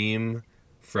the steam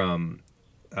from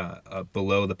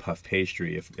below the puff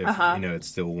pastry, if it's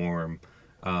still warm,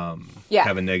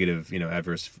 have a negative,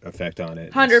 adverse effect on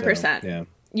it. 100%. So, yeah.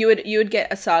 You would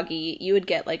get a soggy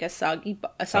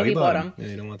bottom. Yeah,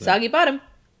 you don't want that. Soggy bottom.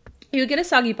 You would get a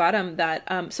soggy bottom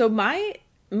that, so my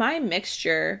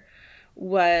mixture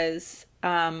was,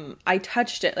 I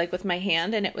touched it like with my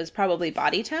hand, and it was probably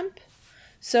body temp.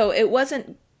 So it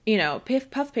wasn't,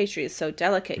 puff pastry is so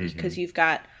delicate because you've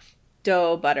got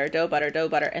dough,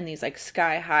 butter, and these like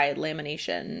sky high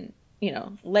lamination,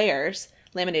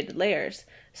 laminated layers.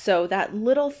 So that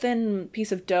little thin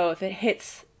piece of dough, if it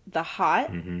hits the hot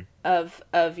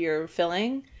of your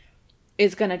filling,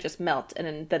 is gonna just melt,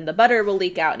 and then the butter will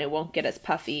leak out and it won't get as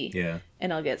puffy. Yeah.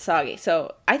 And it'll get soggy.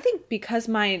 So I think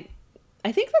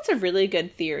I think that's a really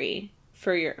good theory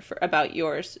about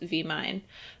yours v mine.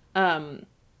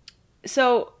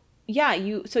 So yeah,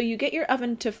 you get your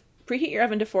oven to preheat your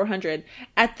oven to 400.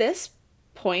 At this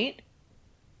point,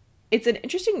 it's an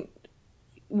interesting.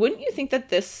 Wouldn't you think that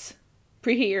this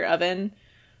preheat your oven,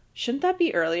 shouldn't that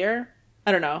be earlier?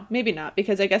 I don't know. Maybe not,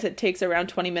 because I guess it takes around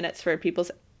 20 minutes for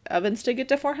people's ovens to get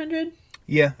to 400.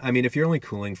 Yeah, I mean, if you're only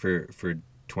cooling for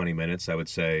 20 minutes, I would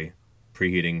say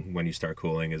preheating when you start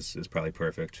cooling is probably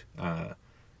perfect. I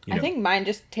think mine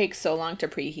just takes so long to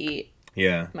preheat.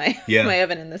 Yeah. My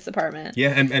oven in this apartment.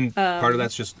 Yeah, and part of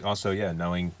that's just also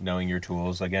knowing your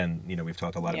tools. Again, we've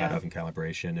talked a lot about oven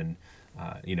calibration and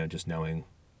just knowing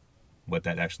what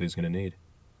that actually is going to need.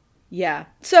 Yeah.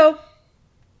 So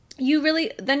you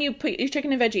put your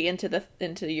chicken and veggie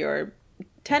into your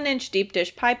 10-inch deep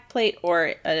dish pie plate,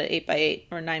 or an 8x8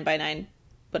 or 9x9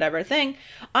 whatever thing.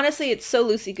 Honestly, it's so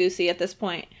loosey-goosey at this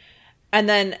point. And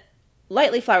then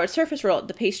lightly floured surface roll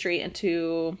the pastry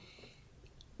into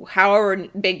however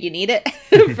big you need it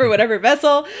for whatever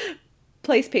vessel.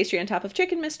 Place pastry on top of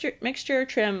chicken mixture,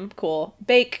 trim, cool,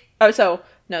 bake.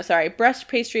 Brush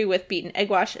pastry with beaten egg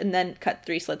wash, and then cut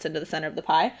 3 slits into the center of the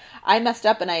pie. I messed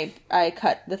up and I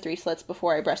cut the 3 slits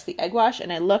before I brushed the egg wash,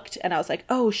 and I looked and I was like,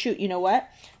 oh shoot, you know what?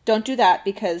 Don't do that,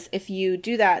 because if you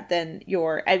do that, then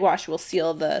your egg wash will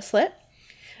seal the slit,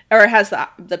 or it has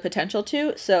the potential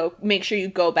to. So make sure you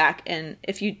go back, and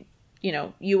if you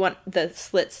want the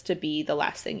slits to be the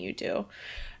last thing you do.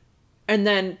 And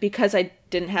then, because I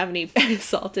didn't have any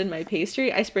salt in my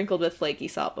pastry, I sprinkled with flaky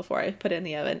salt before I put it in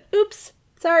the oven. Oops.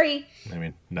 Sorry. I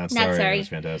mean, not sorry. It was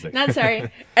fantastic. Not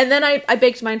sorry. And then I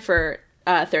baked mine for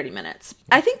 30 minutes.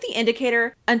 I think the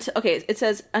indicator, it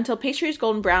says, until pastry is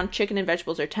golden brown, chicken and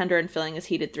vegetables are tender and filling is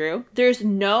heated through. There's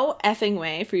no effing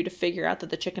way for you to figure out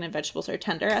that the chicken and vegetables are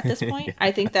tender at this point. Yeah.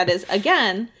 I think that is,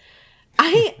 again,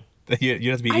 You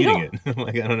have to be eating it.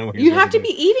 Like, I don't know what you have to be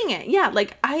eating it. Yeah,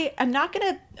 like I'm not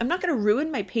gonna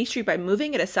ruin my pastry by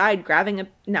moving it aside, grabbing a.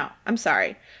 No, I'm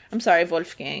sorry,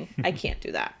 Wolfgang, I can't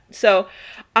do that. So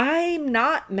I'm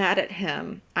not mad at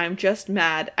him. I'm just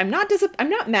mad. I'm not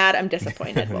mad. I'm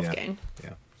disappointed, Wolfgang.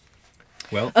 Yeah.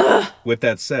 Well, with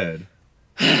that said,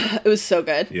 it was so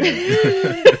good.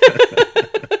 Yeah.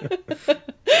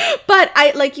 But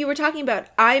I, like you were talking about,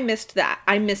 I missed that.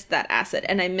 I missed that acid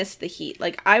and I missed the heat.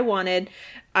 Like I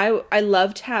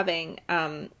loved having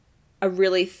a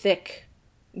really thick,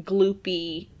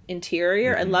 gloopy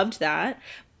interior. I loved that.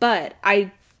 But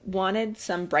I wanted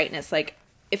some brightness. Like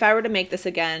if I were to make this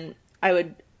again, I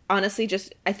would honestly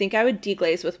I think I would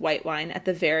deglaze with white wine at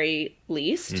the very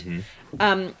least.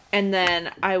 And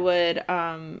then I would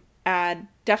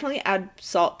definitely add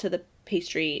salt to the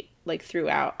pastry like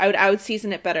throughout. I would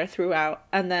season it better throughout,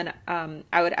 and then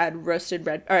I would add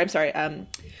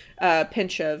a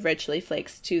pinch of red chili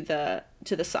flakes to the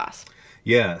sauce.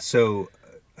 Yeah, so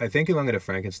I think if I'm going to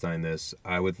Frankenstein this,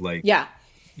 I would like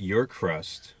your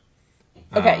crust.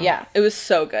 Okay, yeah, it was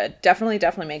so good. Definitely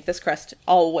make this crust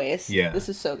always. Yeah, this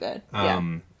is so good.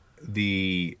 I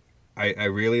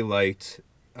really liked.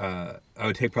 I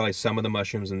would take probably some of the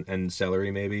mushrooms and celery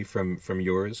maybe from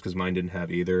yours because mine didn't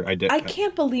have either. I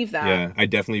can't believe that. Yeah, I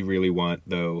definitely really want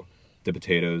though the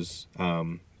potatoes.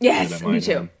 Yes, me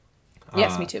too.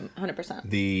 Yes, me too.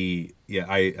 100%.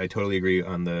 I totally agree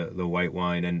on the white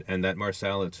wine and that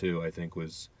marsala too. I think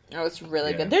was. Oh, it's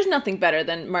really good. There's nothing better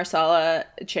than marsala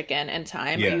chicken and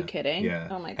thyme. Yeah, are you kidding? Yeah.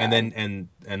 Oh my god. And then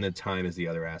and the thyme is the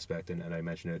other aspect, and I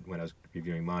mentioned it when I was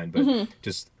reviewing mine, but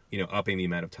just. Upping the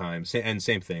amount of time, and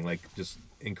same thing, like just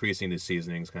increasing the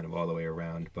seasonings kind of all the way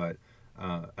around. But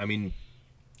I mean,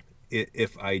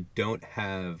 if I don't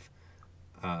have,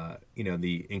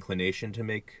 the inclination to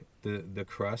make the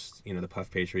crust, the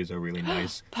puff pastries are really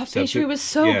nice. Puff pastry was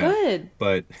so good.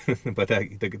 But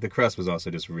the crust was also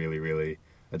just really, really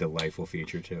a delightful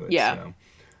feature to it. Yeah. So.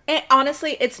 And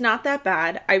honestly, it's not that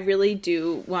bad. I really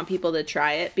do want people to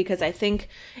try it because I think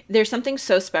there's something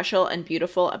so special and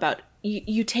beautiful about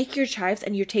you take your chives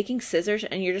and you're taking scissors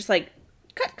and you're just like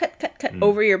cut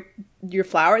over your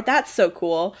flour. That's so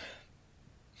cool.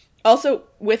 Also,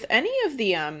 with any of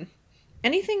the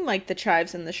anything like the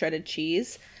chives and the shredded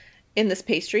cheese in this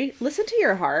pastry, listen to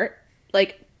your heart.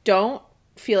 Like, don't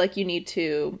feel like you need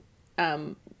to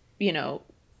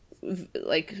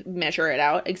like measure it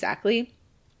out exactly.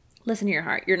 Listen to your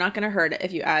heart. You're not going to hurt it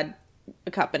if you add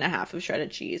a cup and a half of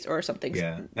shredded cheese or something.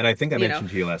 Yeah, and I think I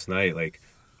mentioned to you last night, like,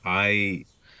 I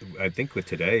think with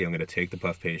today, I'm going to take the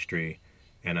puff pastry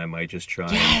and I might just try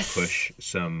and push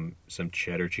some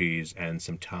cheddar cheese and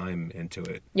some thyme into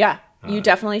it. Yeah, you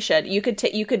definitely should.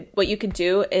 What you could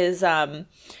do is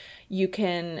you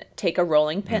can take a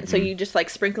rolling pin. So you just like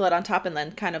sprinkle it on top and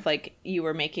then kind of like you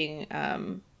were making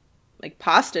like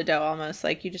pasta dough almost,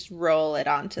 like you just roll it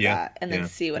onto that and then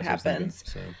see what happens.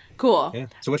 So. Cool. Yeah.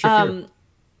 So what's your fear?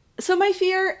 So my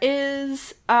fear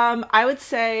is I would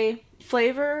say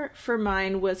flavor for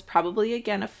mine was probably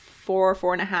again a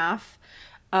 4.5.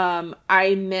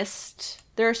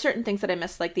 There are certain things that I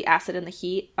missed, like the acid and the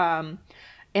heat, and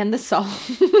the salt.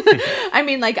 I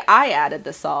mean, like I added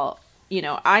the salt,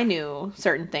 I knew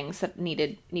certain things that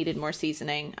needed more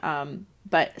seasoning.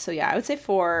 But so yeah, I would say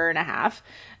 4.5.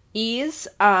 Ease,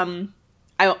 I'm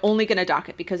only going to dock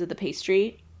it because of the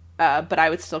pastry, but I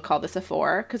would still call this a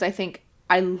 4 because I think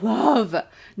I love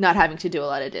not having to do a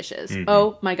lot of dishes.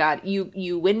 Oh my god,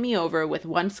 you win me over with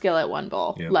one skillet, one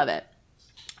bowl. Yep. Love it.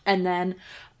 And then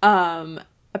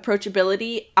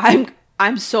approachability,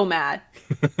 I'm so mad.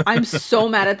 I'm so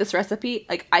mad at this recipe.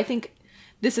 Like, I think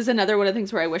this is another one of the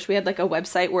things where I wish we had like a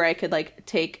website where I could like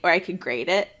I could grade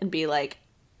it and be like,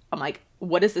 I'm like,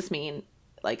 what does this mean?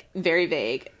 Like, very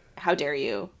vague. How dare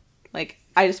you? Like,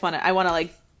 I want to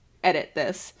like edit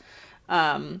this.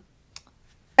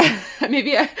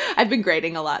 Maybe I've been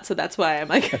grading a lot, so that's why I'm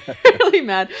like really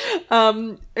mad.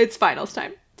 It's finals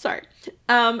time. Sorry.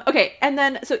 Okay. And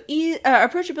then, so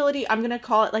approachability, I'm going to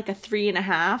call it like a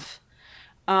 3.5.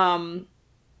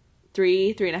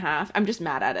 3.5. I'm just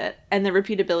mad at it. And the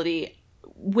repeatability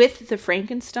with the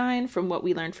Frankenstein, from what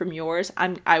we learned from yours,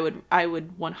 I would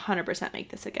 100% make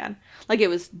this again. Like, it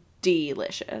was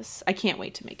delicious. I can't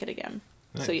wait to make it again.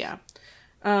 Nice. So yeah.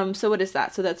 So what is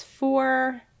that? So that's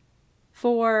 4,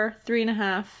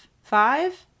 3.5,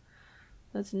 5.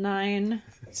 That's 9.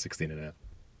 16.5.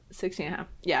 16.5.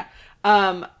 Yeah.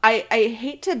 I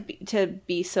hate to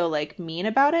be so like mean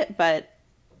about it, but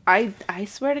I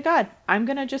swear to God, I'm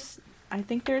gonna just. I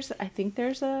think there's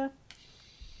a.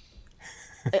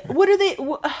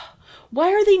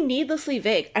 Why are they needlessly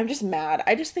vague? I'm just mad.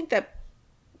 I just think that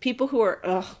people who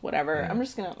are, whatever. Yeah. I'm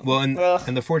just going to. Well,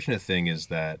 and the fortunate thing is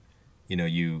that,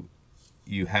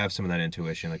 you have some of that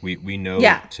intuition. Like we know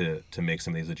to make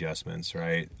some of these adjustments,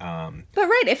 right? But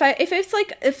right,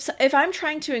 if I'm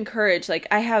trying to encourage, like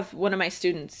I have one of my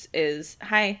students is,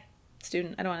 hi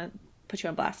student, I don't want to put you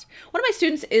on blast. One of my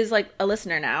students is like a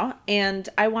listener now, and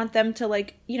I want them to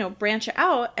like, branch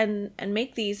out and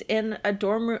make these in a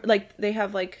dorm room. Like they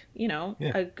have like,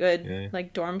 a good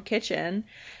like dorm kitchen,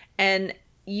 and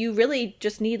you really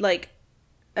just need like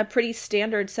a pretty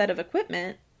standard set of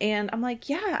equipment. And I'm like,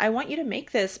 yeah, I want you to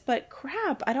make this, but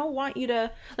crap, I don't want you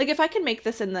to, like, if I can make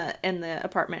this in the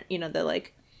apartment, the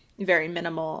like very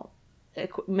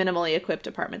minimally equipped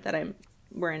apartment that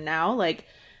we're in now, like,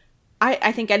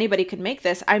 I think anybody could make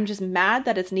this. I'm just mad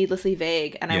that it's needlessly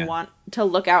vague, and I want to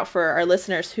look out for our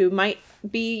listeners who might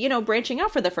be, branching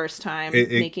out for the first time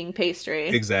making pastry.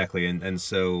 Exactly, and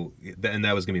so, and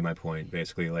that was gonna be my point,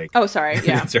 basically. Like, oh, sorry,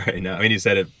 yeah, that's all right. No, I mean, you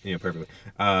said it, perfectly.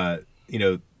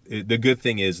 The good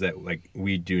thing is that like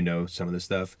we do know some of this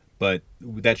stuff, but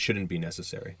that shouldn't be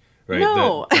necessary, right?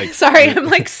 No, sorry, I'm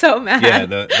like so mad. Yeah,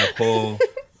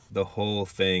 the whole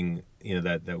thing,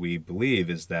 that we believe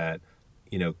is that,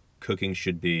 cooking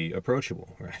should be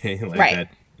approachable, right? Like right. That,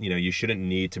 you shouldn't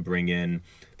need to bring in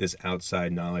this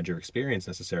outside knowledge or experience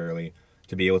necessarily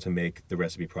to be able to make the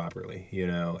recipe properly,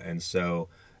 and so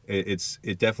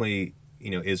it definitely,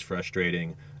 is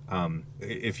frustrating.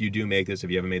 If you do make this,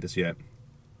 if you haven't made this yet,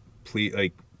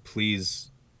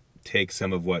 please take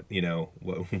some of what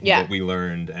what we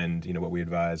learned and what we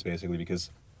advise, basically, because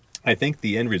I think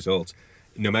the end result,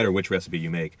 no matter which recipe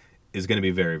you make, is going to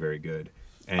be very, very good.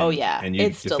 And, and you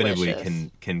it's definitively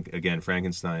delicious. can again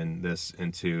Frankenstein this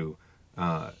into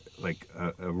like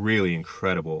a really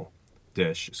incredible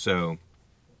dish. So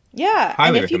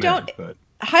and if you don't,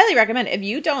 highly recommend, if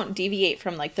you don't deviate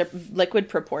from like the liquid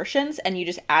proportions and you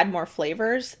just add more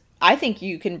flavors, I think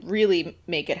you can really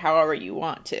make it however you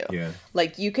want to. Yeah.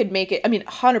 Like you could make it,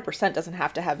 100% doesn't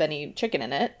have to have any chicken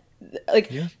in it.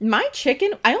 Like my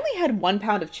chicken, I only had 1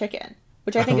 pound of chicken,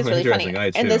 which I think is really funny.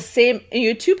 And the same, you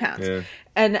had 2 pounds. Yeah.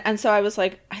 And so I was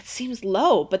like, it seems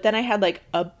low. But then I had like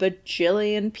a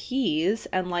bajillion peas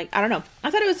and like, I don't know.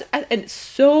 I thought it was, and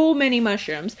so many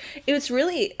mushrooms. It was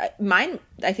really, mine,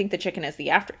 I think the chicken is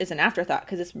an afterthought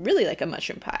because it's really like a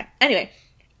mushroom pie. Anyway,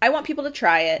 I want people to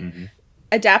try it. Mm-hmm.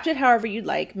 Adapt it however you'd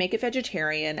like. Make it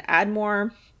vegetarian. Add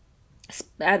more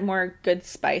good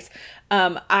spice.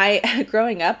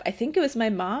 Growing up, I think it was my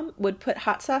mom would put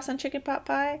hot sauce on chicken pot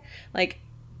pie, like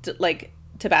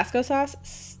Tabasco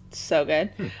sauce. So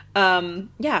good.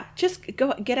 Just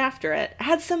go get after it.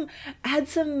 Had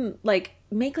some like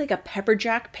make like a pepper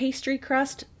jack pastry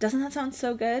crust. Doesn't that sound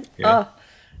so good? Yeah.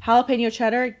 Jalapeno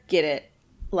cheddar. Get it.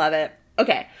 Love it.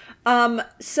 Okay.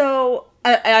 So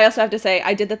I also have to say,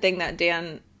 I did the thing that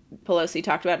Dan Pelosi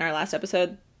talked about in our last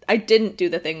episode. I didn't do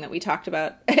the thing that we talked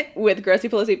about with Grossy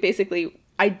Pelosi. Basically,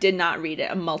 I did not read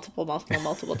it multiple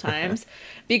times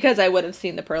because I would have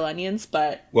seen the pearl onions,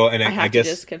 but I guess,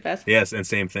 to just confess. Yes, and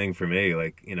same thing for me.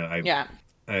 Like,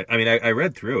 I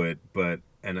read through it,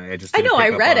 I just didn't I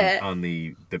read it on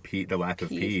the lack of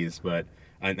peas, but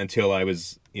until I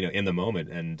was, in the moment,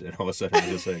 and all of a sudden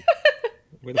I was just like,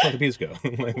 where the fuck the peas go?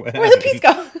 Like, where the peas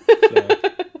go?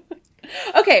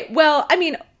 Okay, well,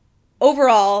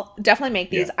 overall, definitely make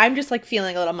these. Yeah. I'm just like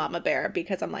feeling a little mama bear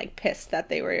because I'm like pissed that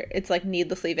it's like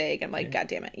needlessly vague. I'm like, God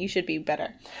damn it, you should be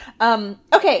better.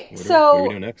 Okay, what are we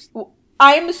doing next?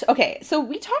 So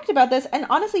we talked about this, and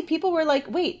honestly, people were like,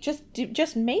 wait,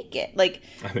 just make it. Like,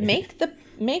 make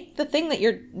the thing that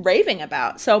you're raving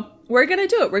about. So we're gonna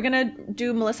do it. We're gonna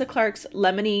do Melissa Clark's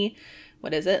lemony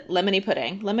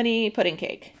pudding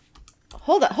cake.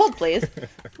 Hold please.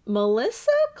 Melissa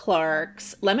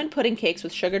Clark's lemon pudding cakes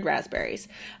with sugared raspberries.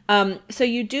 So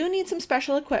you do need some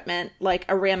special equipment like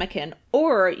a ramekin,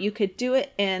 or you could do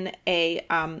it in a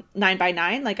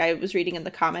 9x9, like I was reading in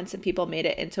the comments, and people made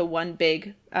it into one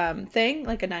big thing,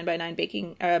 like a 9x9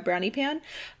 baking brownie pan.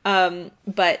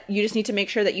 But you just need to make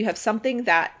sure that you have something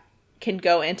that can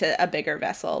go into a bigger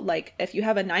vessel. Like if you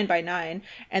have a 9x9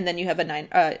 and then you have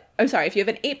if you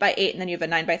have an 8x8 and then you have a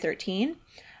 9x13,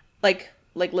 like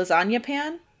lasagna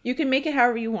pan, you can make it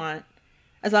however you want,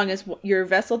 as long as your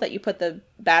vessel that you put the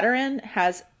batter in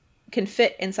can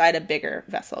fit inside a bigger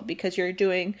vessel, because you're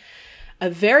doing a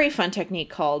very fun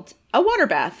technique called a water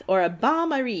bath or a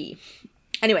bain-marie.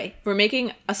 Anyway, we're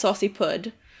making a saucy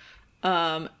pud,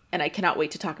 and I cannot wait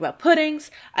to talk about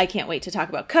puddings. I can't wait to talk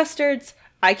about custards.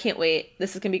 I can't wait.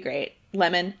 This is gonna be great.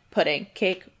 Lemon pudding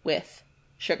cake with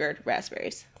sugared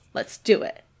raspberries. Let's do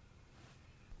it.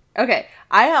 Okay.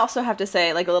 I also have to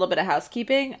say, like, a little bit of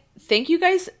housekeeping. Thank you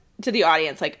guys to the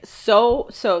audience, like, so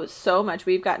much.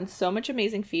 We've gotten so much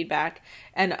amazing feedback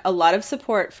and a lot of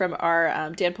support from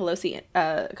our Dan Pelosi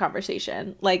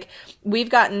conversation. Like, we've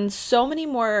gotten so many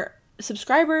more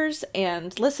subscribers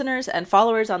and listeners and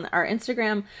followers on our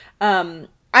Instagram. I'm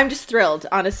just thrilled,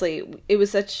 honestly. It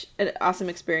was such an awesome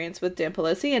experience with Dan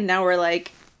Pelosi, and now we're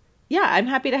like, yeah, I'm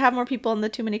happy to have more people in the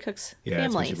Too Many Cooks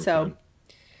family. So fun.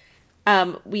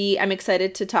 I'm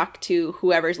excited to talk to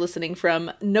whoever's listening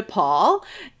from Nepal,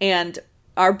 and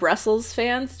our Brussels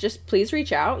fans, just please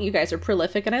reach out. You guys are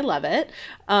prolific and I love it.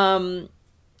 And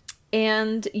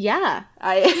yeah,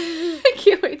 I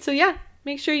can't wait. So yeah,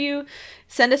 make sure you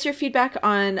send us your feedback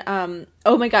on,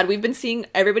 oh my God, we've been seeing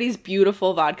everybody's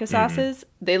beautiful vodka sauces.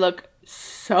 Mm-hmm. They look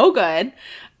so good.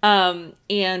 And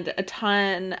a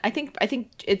ton, I think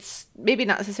it's maybe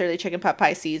not necessarily chicken pot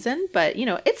pie season, but you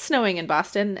know, it's snowing in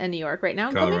Boston and New York right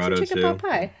now. Colorado, go make some chicken pot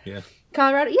pie. Yeah.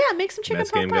 Colorado. Yeah. Make some chicken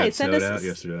Mets pot game pie. got snowed out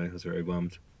yesterday. I was very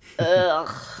bummed. Ugh.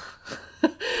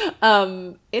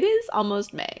 It is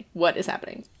almost May. What is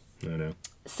happening? I know.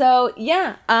 So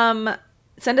yeah.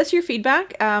 Send us your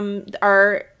feedback.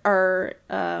 Our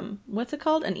what's it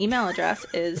called? An email address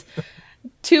is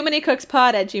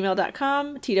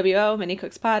toomanycookspod@gmail.com, TWO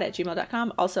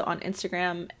manycookspod@gmail.com. Also on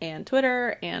Instagram and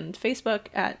Twitter and Facebook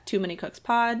at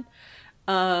toomanycookspod.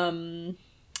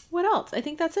 What else? I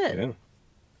think that's it. Yeah.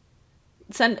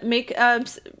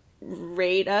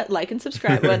 Rate, like, and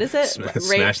subscribe. What is it?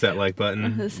 Smash that like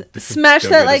button. Smash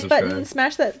that like button.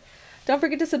 Smash that. Don't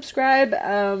forget to subscribe.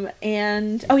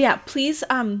 And oh yeah, please.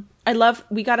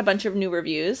 We got a bunch of new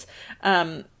reviews.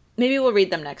 Maybe we'll read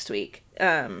them next week.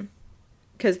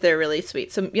 Because they're really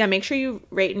sweet. So yeah, make sure you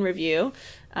rate and review,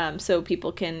 so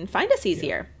people can find us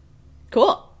easier. Yeah.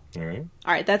 Cool. All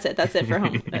right. That's it for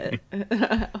home.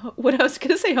 What I was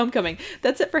gonna say, homecoming.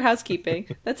 That's it for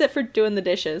housekeeping. That's it for doing the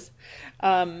dishes.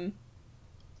 Okay,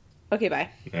 bye.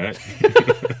 All right.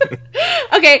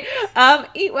 Okay.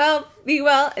 Eat well, be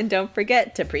well, and don't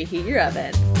forget to preheat your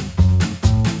oven.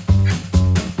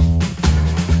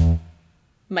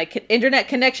 My internet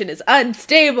connection is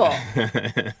unstable.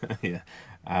 Yeah.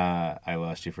 I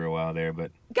lost you for a while there,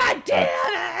 but... God damn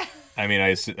it! I mean, I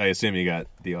assume you got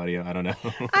the audio. I don't know.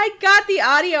 I got the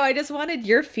audio. I just wanted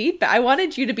your feedback. I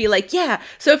wanted you to be like, yeah.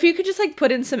 So if you could just, like,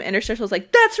 put in some interstitials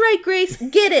like, that's right, Grace,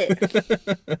 get it.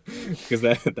 Because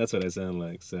that's what I sound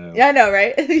like, so... Yeah, I know,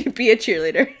 right? Be a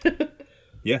cheerleader.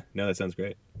 Yeah, no, that sounds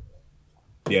great.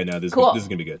 Yeah, no, this is going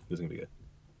to be good. This is going to be good.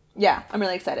 Yeah, I'm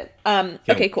really excited.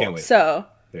 Okay, cool. Can't wait. So...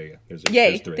 There you go.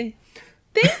 Yay. There's 3.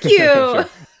 Thank you. Sure.